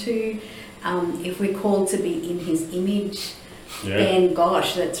praying to. If we're called to be in his image, then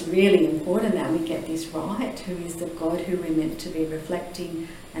gosh, that's really important that we get this right. Who is the God who we're meant to be reflecting,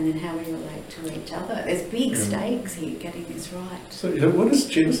 and then how we relate to each other. There's big stakes here, getting this right. So what does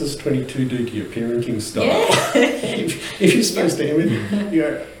Genesis 22 do to your parenting style? if you're supposed to you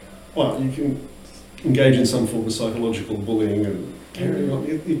can engage in some form of psychological bullying and carrying on.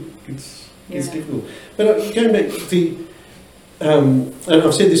 It's difficult. But going back to and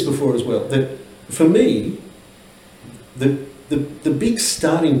I've said this before as well, that for me, the big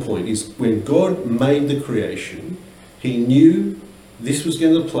starting point is when God made the creation, he knew this was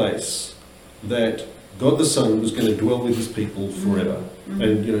going to be the place that God the Son was going to dwell with his people forever.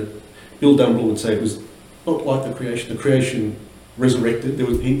 And, Bill Dumble would say it was not like the creation. The creation resurrected.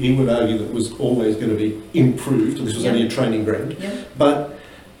 He would argue that it was always going to be improved. This was only a training ground. But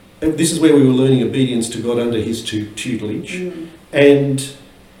this is where we were learning obedience to God under his tutelage. And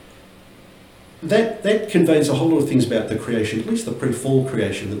that conveys a whole lot of things about the creation, at least the pre-fall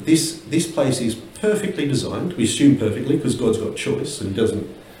creation, that this place is perfectly designed. We assume perfectly because God's got choice, and he doesn't.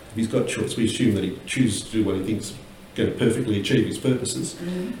 If he's got choice, we assume that he chooses to do what he thinks is going to perfectly achieve his purposes.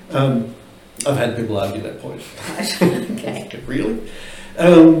 I've had people argue that point. Okay. Really?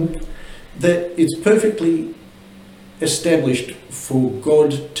 That it's perfectly established for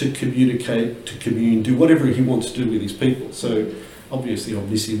God to communicate, to commune, do whatever he wants to do with his people. So obviously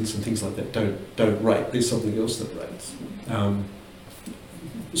omniscience and things like that don't rate. There's something else that rates.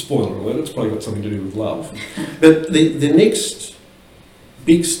 Spoiler alert, it's probably got something to do with love. But the next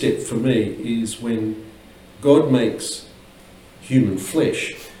big step for me is when God makes human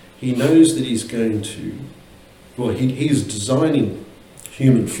flesh. He knows that he's going to, he is designing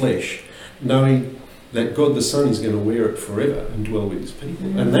human flesh, knowing that God the Son is going to wear it forever and dwell with his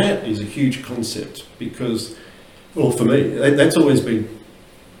people. And that is a huge concept because, well, for me, that's always been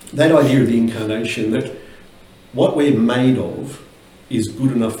that idea of the incarnation, that what we're made of is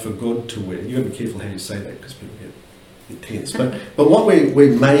good enough for God to wear. You've got to be careful how you say that because people get intense. But what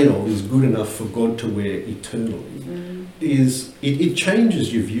we're made of is good enough for God to wear eternally. It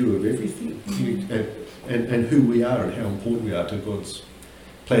changes your view of everything and who we are and how important we are to God's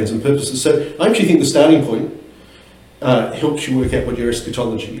plans and purposes. So I actually think the starting point helps you work out what your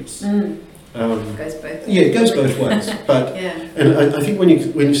eschatology is. It goes both ways. Yeah, it goes both ways. But and I think when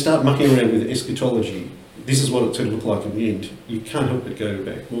you start mucking around with eschatology, this is what it's going to look like in the end. You can't help but go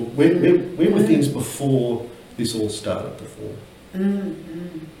back. Well, where were things before this all started before?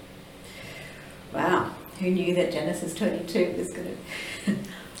 Wow. Who knew that Genesis 22 was going to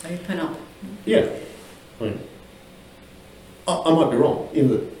open up? Yeah. I mean, I might be wrong in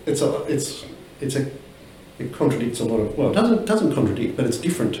that it contradicts a lot of, well, it doesn't contradict, but it's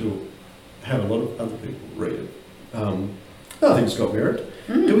different to how a lot of other people read it. I think it's got merit.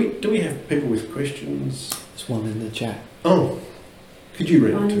 Do we have people with questions? There's one in the chat. Oh, could you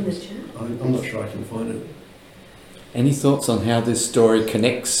read it to us? Chat. I'm not sure I can find it. Any thoughts on how this story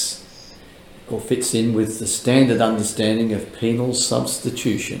connects or fits in with the standard understanding of penal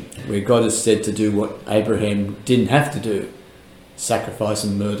substitution, where God is said to do what Abraham didn't have to do, sacrifice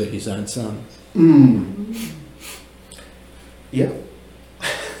and murder his own son? Yeah.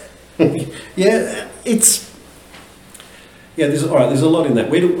 There's a lot in that.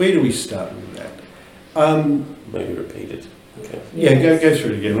 Where do we start with that? Maybe repeat it. Okay. Yeah, go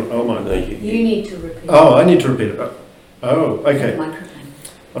through it again. I might. No, You need to repeat. Oh, I need to repeat it. Oh, okay. Microphone.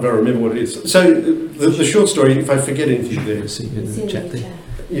 I don't remember what it is. So the short story, if I forget anything there. See it in the chat there.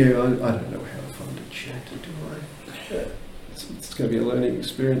 Yeah, I don't know how to find a chat, do I? It's going to be a learning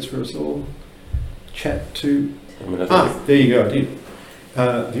experience for us all. Chat to... there you go, I did.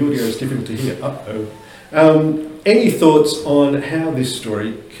 The audio is difficult to hear. Any thoughts on how this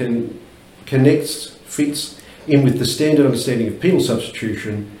story fits in with the standard understanding of penal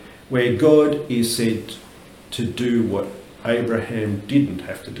substitution, where God is said to do what Abraham didn't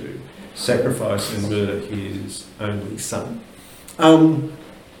have to do, sacrifice and murder his only son?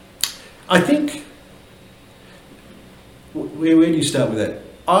 I think, where do you start with that?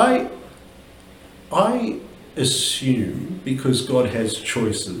 I assume, because God has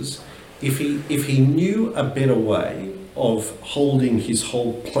choices, if he knew a better way of holding his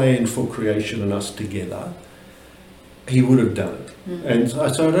whole plan for creation and us together, he would have done it. And so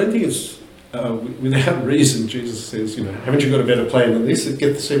I don't think it's without reason. Jesus says, haven't you got a better plan than this at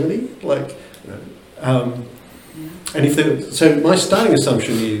Gethsemane? And so my starting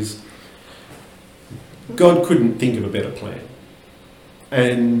assumption is God couldn't think of a better plan.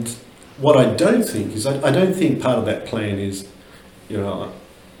 And what I don't think is, I don't think part of that plan is,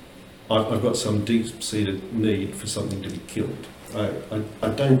 I've got some deep-seated need for something to be killed. I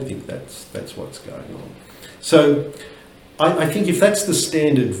don't think that's what's going on. So I think if that's the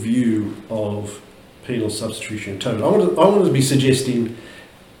standard view of penal substitution and atonement, I want to be suggesting,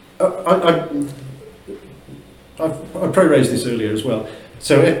 I probably raised this earlier as well.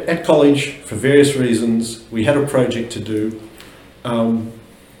 So at college, for various reasons, we had a project to do, and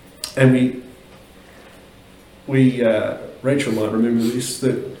we Rachel might remember this,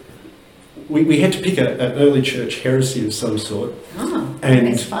 that we had to pick an early church heresy of some sort,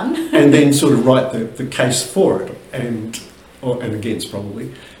 that's fun. and then sort of write the case for it and against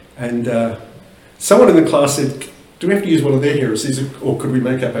probably. And someone in the class said, "Do we have to use one of their heresies, or could we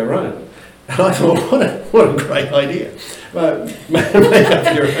make up our own?" And I thought, what a great idea. Make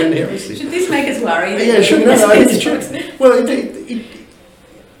up your own heresy. Should this make us worry? Yeah, it should. No, it should. Well,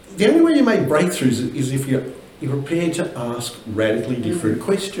 the only way you make breakthroughs is if you're prepared to ask radically different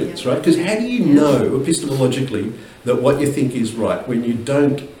questions, right? Because how do you know epistemologically that what you think is right when you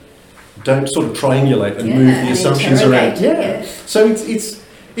don't sort of triangulate and move the assumptions around? Yeah. So it's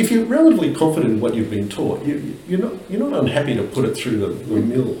if you're relatively confident in what you've been taught, you're not unhappy to put it through the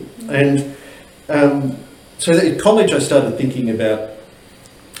mill. And so at college I started thinking about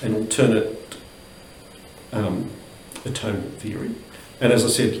an alternate atonement theory. And as I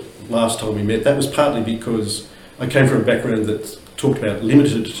said last time we met, that was partly because I came from a background that talked about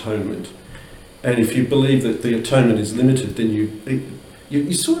limited atonement. And if you believe that the atonement is limited, then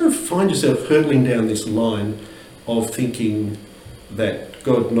you sort of find yourself hurtling down this line of thinking that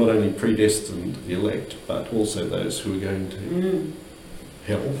God not only predestined the elect, but also those who are going to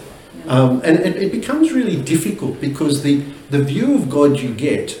hell. And it becomes really difficult because the view of God you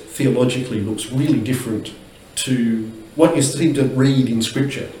get theologically looks really different to what you seem to read in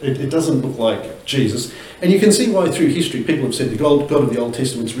Scripture. It doesn't look like Jesus. And you can see why through history people have said the God of the Old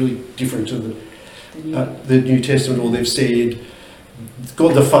Testament is really different to the New Testament, or they've said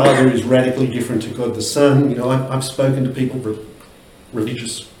God the Father is radically different to God the Son. You know, I've spoken to people,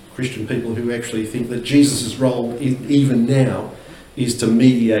 religious Christian people, who actually think that Jesus' role even now is to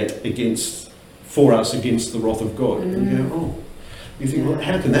mediate for us against the wrath of God. And you go, you think, well,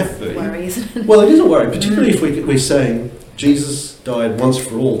 how can that be? It's a worry, isn't it? Well, it is a worry, particularly if we're saying Jesus died once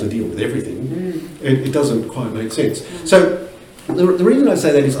for all to deal with everything. It doesn't quite make sense. So the reason I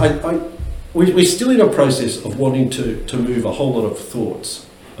say that is we're still in a process of wanting to move a whole lot of thoughts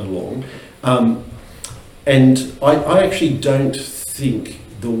along. And I actually don't think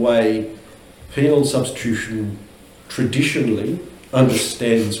the way penal substitution traditionally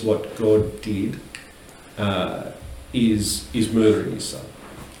understands what God did is murdering his son.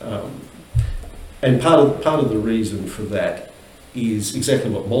 And part of the reason for that is exactly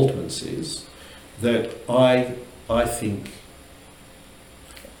what Moltmann says, that I think,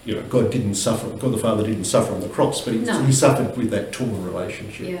 you know, God the Father didn't suffer on the cross, but he suffered with that torn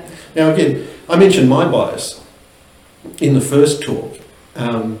relationship. Yeah. Now again, I mentioned my bias in the first talk.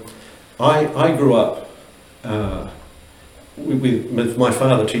 I grew up with my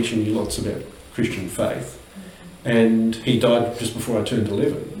father teaching me lots about Christian faith, and he died just before I turned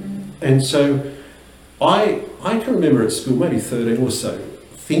 11. And so I can remember at school, maybe 13 or so,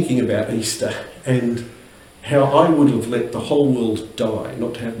 thinking about Easter and how I would have let the whole world die,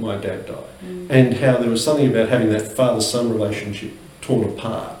 not to have my dad die, and how there was something about having that father-son relationship torn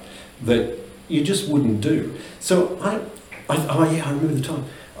apart that you just wouldn't do. So I remember the time.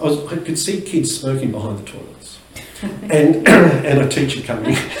 I could see kids smoking behind the toilets, and a teacher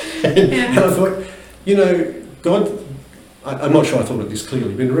coming, and I thought, you know, God. I'm not sure I thought of this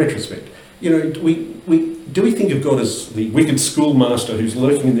clearly, but in retrospect, you know, do we think of God as the wicked schoolmaster who's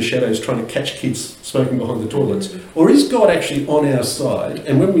lurking in the shadows trying to catch kids smoking behind the toilets? Or is God actually on our side,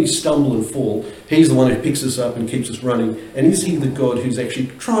 and when we stumble and fall, he's the one who picks us up and keeps us running? And is he the God who's actually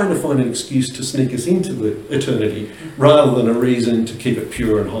trying to find an excuse to sneak us into the eternity rather than a reason to keep it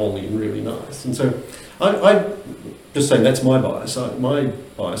pure and holy and really nice? And so I just saying that's my bias. My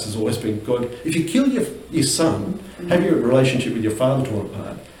bias has always been God. If you kill your son, have your relationship with your father torn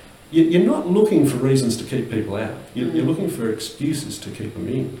apart, you're not looking for reasons to keep people out. You're looking for excuses to keep them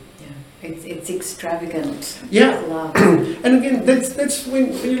in. Yeah, it's extravagant. Yeah, love. And again, that's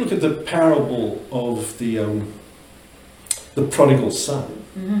when you look at the parable of the prodigal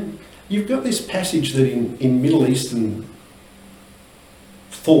son. You've got this passage that in Middle Eastern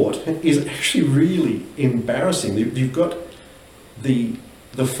thought is actually really embarrassing. You've got the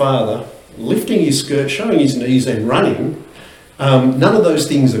father lifting his skirt, showing his knees and running. None of those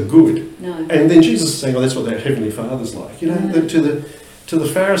things are good. No. And then Jesus is saying, "Oh, that's what their heavenly Father's like." You know, to the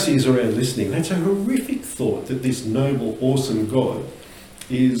Pharisees around listening, that's a horrific thought that this noble, awesome God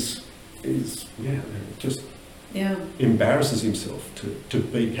is just embarrasses himself to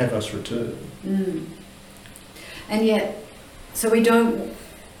have us return. And yet, so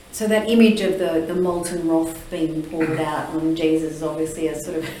that image of the molten wrath being poured out on Jesus is obviously a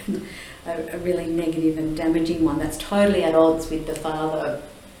sort of a really negative and damaging one. That's totally at odds with the Father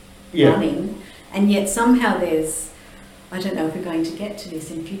running. And yet somehow there's, I don't know if we're going to get to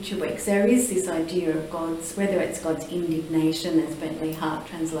this in future weeks, there is this idea of God's, whether it's God's indignation, as Bentley Hart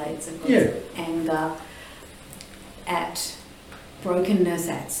translates, of God's anger at brokenness,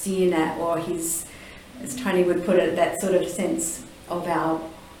 at sin, or his, as Tony would put it, that sort of sense of our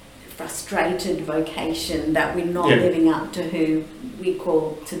frustrated vocation that we're not living up to who we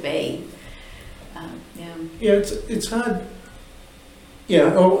call to be. Yeah. Yeah, it's hard.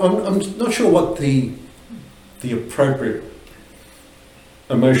 Yeah, I'm not sure what the appropriate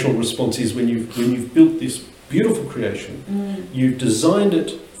emotional response is when you've built this beautiful creation. You've designed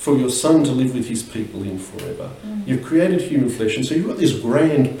it for your son to live with his people in forever. You've created human flesh, and so you've got this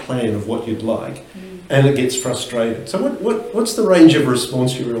grand plan of what you'd like, and it gets frustrated. So what's the range of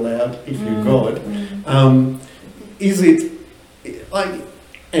response you're allowed if you're God? Is it like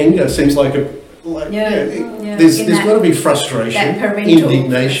anger? Seems like there's got to be frustration, that parental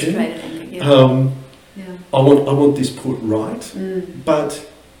indignation. frustrated anger, I want this put right, but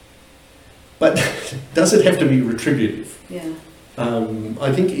does it have to be retributive? Yeah.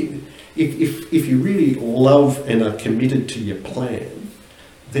 I think if you really love and are committed to your plan,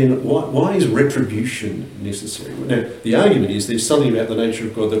 then why is retribution necessary? Now, the argument is there's something about the nature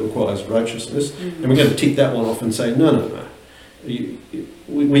of God that requires righteousness, and we're going to tick that one off and say, no.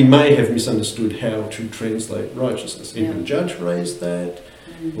 We may have misunderstood how to translate righteousness. Edwin Judge raised that,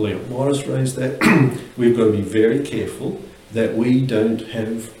 Leon Morris raised that. We've got to be very careful that we don't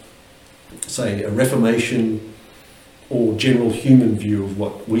have, say, a Reformation or general human view of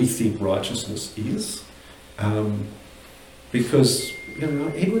what we think righteousness is. Because,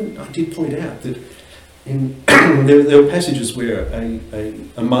 Edwin, I did point out that there were passages where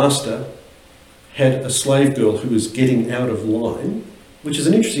a master had a slave girl who was getting out of line, which is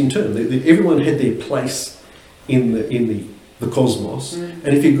an interesting term. Everyone had their place in the cosmos, and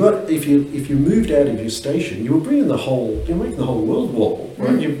if you moved out of your station, you were making the whole world wobble,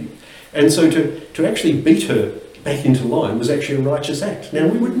 right? And so to actually beat her back into line was actually a righteous act. Now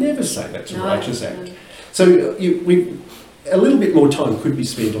we would never say that's a righteous act. So a little bit more time could be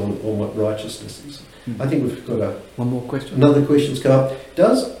spent on what righteousness is. I think we've got one more question. Another question's come up.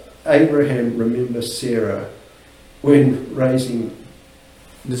 Does Abraham remember Sarah when raising?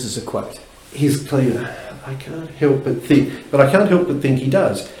 This is a quote. His cleaver. I can't help but think he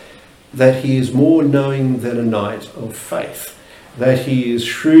does. That he is more knowing than a knight of faith. That he is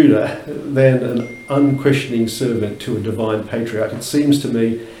shrewder than an unquestioning servant to a divine patriarch. It seems to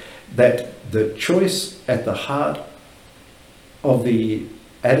me that the choice at the heart of the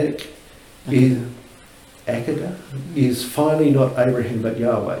Akedah is finally not Abraham but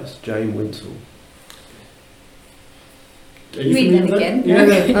Yahweh's. Jane Winsell. Read that again.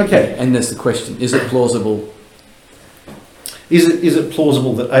 Yeah, okay. And there's the question: is it plausible? Is it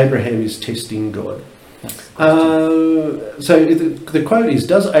plausible that Abraham is testing God? So the quote is: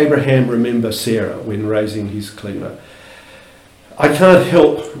 does Abraham remember Sarah when raising his cleaver? I can't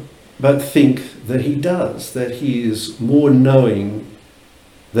help but think that he does. That he is more knowing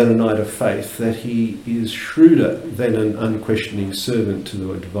than a knight of faith, that he is shrewder than an unquestioning servant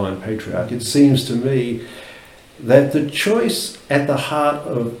to a divine patriarch. It seems to me that the choice at the heart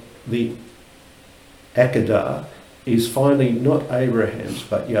of the Akedah is finally not Abraham's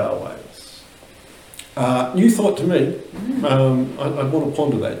but Yahweh's. New thought to me. I want to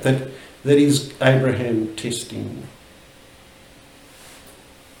ponder that is Abraham testing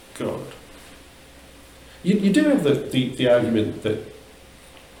God. You do have the argument that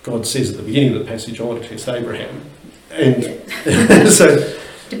God says at the beginning of the passage, I want to test Abraham. And so...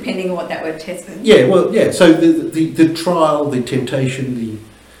 Depending on what that word test is. Yeah, well, yeah. So the trial, the temptation,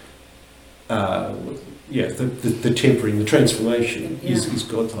 the tempering, the transformation is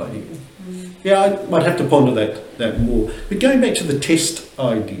God's idea. Yeah, I might have to ponder that more. But going back to the test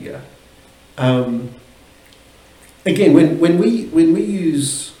idea, again, when we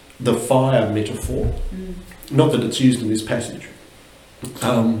use the fire metaphor, not that it's used in this passage,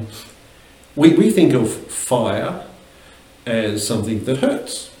 we think of fire as something that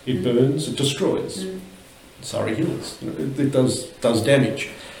hurts. It burns, it destroys. Surrey Hills, it does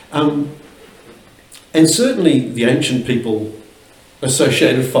damage. And certainly the ancient people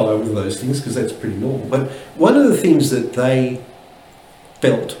associated fire with those things because that's pretty normal. But one of the things that they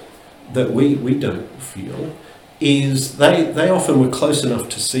felt that we don't feel is they often were close enough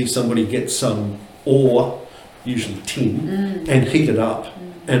to see somebody get some ore, usually tin, and heat it up.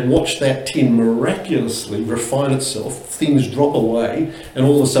 And watch that tin miraculously refine itself, things drop away, and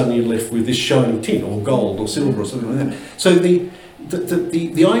all of a sudden you're left with this shiny tin, or gold, or silver, or something like that. So the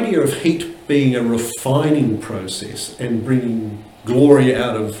idea of heat being a refining process and bringing glory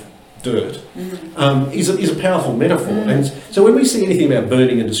out of dirt is a powerful metaphor. And so when we see anything about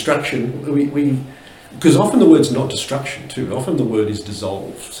burning and destruction, because often the word's not destruction too, often the word is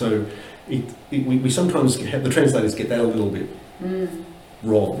dissolve. So we sometimes have, the translators get that a little bit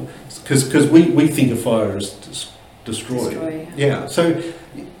wrong, because we think of fire as destroy. Yeah. So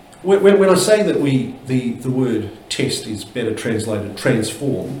when I say that the word test is better translated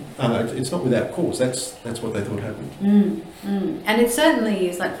transform, it's not without cause. That's what they thought happened. And it certainly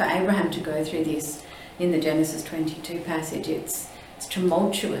is, like for Abraham to go through this in the Genesis 22 passage, it's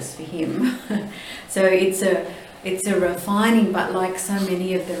tumultuous for him. So it's a refining, but like so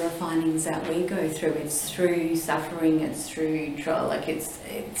many of the refinings that we go through, it's through suffering, it's through trial, like it's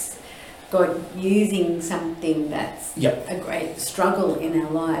God using something that's a great struggle in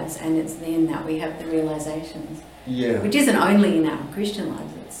our lives, and it's then that we have the realizations. Yeah. Which isn't only in our Christian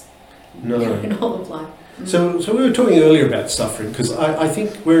lives, it's in all of life. So we were talking earlier about suffering, because I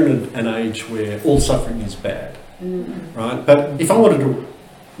think we're in an age where all suffering is bad, right? But if I wanted to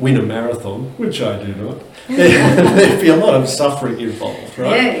win a marathon, which I do not, there'd be a lot of suffering involved,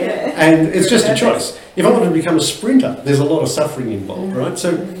 right? Yeah. And it's just a choice. If I wanted to become a sprinter, there's a lot of suffering involved, right?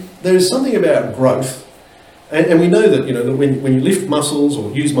 So there's something about growth, and we know that, that when you lift muscles or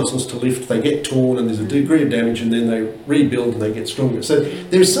use muscles to lift, they get torn and there's a degree of damage, and then they rebuild and they get stronger. So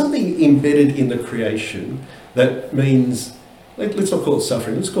there's something embedded in the creation that means, let's not call it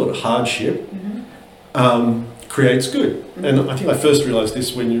suffering, let's call it hardship, creates good. And I think I first realised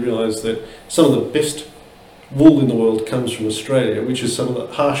this when you realise that some of the best wool in the world comes from Australia, which is some of the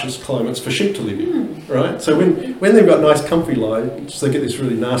harshest climates for sheep to live in, right? So when they've got nice comfy lives, they get this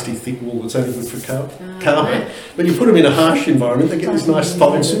really nasty thick wool that's only good for carpet. But you put them in a harsh environment, they get this nice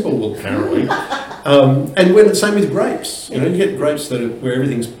fine super wool, apparently. And when it's same with grapes, you get grapes where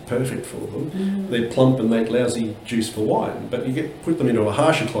everything's perfect for them. They're plump and make lousy juice for wine. But you put them into a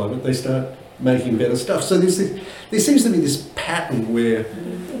harsher climate, they start making better stuff. So there seems to be this pattern where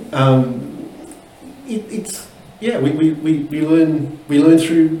we learn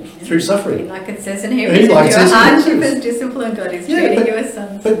through suffering. Like it says in Hebrews, your hardship is discipline, God is treating you as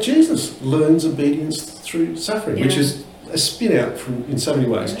sons. But Jesus learns obedience through suffering, which is a spin out in so many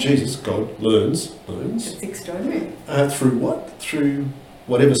ways. Jesus, God, learns. It's extraordinary. Through what? Through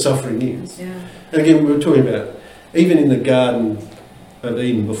whatever suffering is. Yeah. And again, we were talking about, even in the Garden of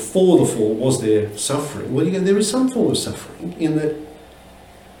Eden, before the fall, was there suffering? Well, there is some form of suffering in that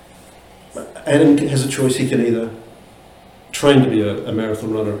Adam has a choice. He can either train to be a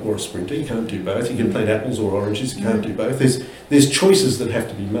marathon runner or a sprinter. You can't do both. You can plant apples or oranges. You can't do both. There's choices that have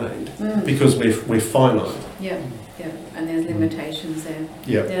to be made because we're finite. Yeah, and there's limitations there.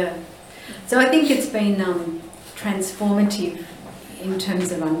 Yeah. So I think it's been transformative in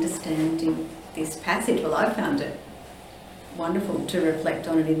terms of understanding this passage. Well, I found it wonderful to reflect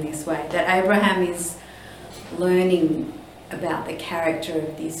on it in this way, that Abraham is learning about the character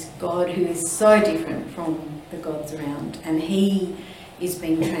of this God who is so different from the gods around, and he is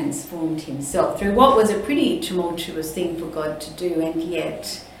being transformed himself through what was a pretty tumultuous thing for God to do, and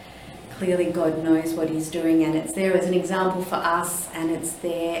yet clearly God knows what he's doing, and it's there as an example for us, and it's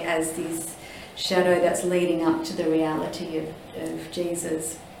there as this shadow that's leading up to the reality of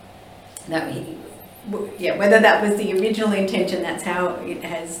Jesus. Whether that was the original intention, that's how it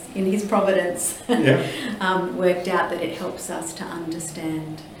has, in his providence, worked out that it helps us to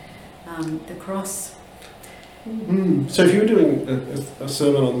understand the cross. So if you were doing a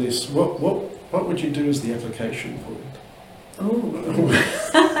sermon on this, what would you do as the application point?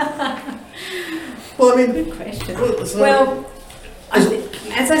 Well, I mean, good question.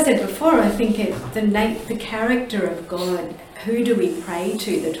 As I said before, I think the character of God. Who do we pray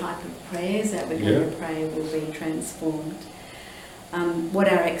to? The type of prayers that we're going to pray will be transformed. What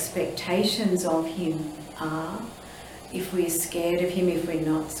our expectations of him are, if we're scared of him, if we're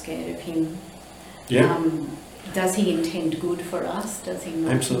not scared of him. Yeah. Does he intend good for us? Does he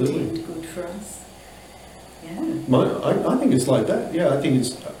not intend good for us? Yeah. I think it's like that. Yeah, I think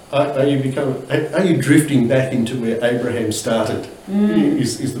it's. Are you drifting back into where Abraham started?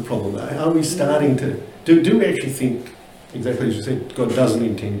 Is the problem? Are we starting to do we actually think? Exactly as you said, God doesn't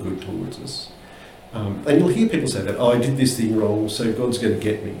intend good towards us. And you'll hear people say that, I did this thing wrong, so God's going to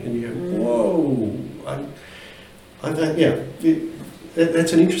get me. And you go, whoa.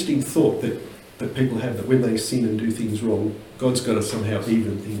 That's an interesting thought that people have, that when they sin and do things wrong, God's got to somehow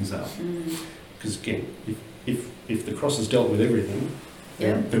even things up. Because again, if the cross has dealt with everything,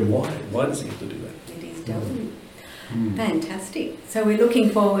 then why? Why does he have to do that? It is dealt with. Fantastic. So we're looking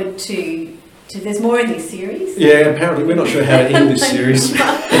forward to there's more in this series. Yeah, apparently we're not sure how to end this series.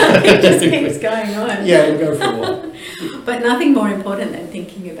 It just keeps going on. Yeah, we'll go for a while. But nothing more important than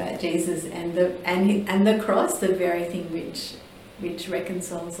thinking about Jesus and the cross, the very thing which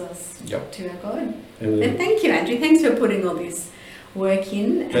reconciles us to our God. And thank you, Andrew. Thanks for putting all this work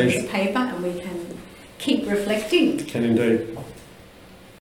in and this paper, and we can keep reflecting. Can indeed.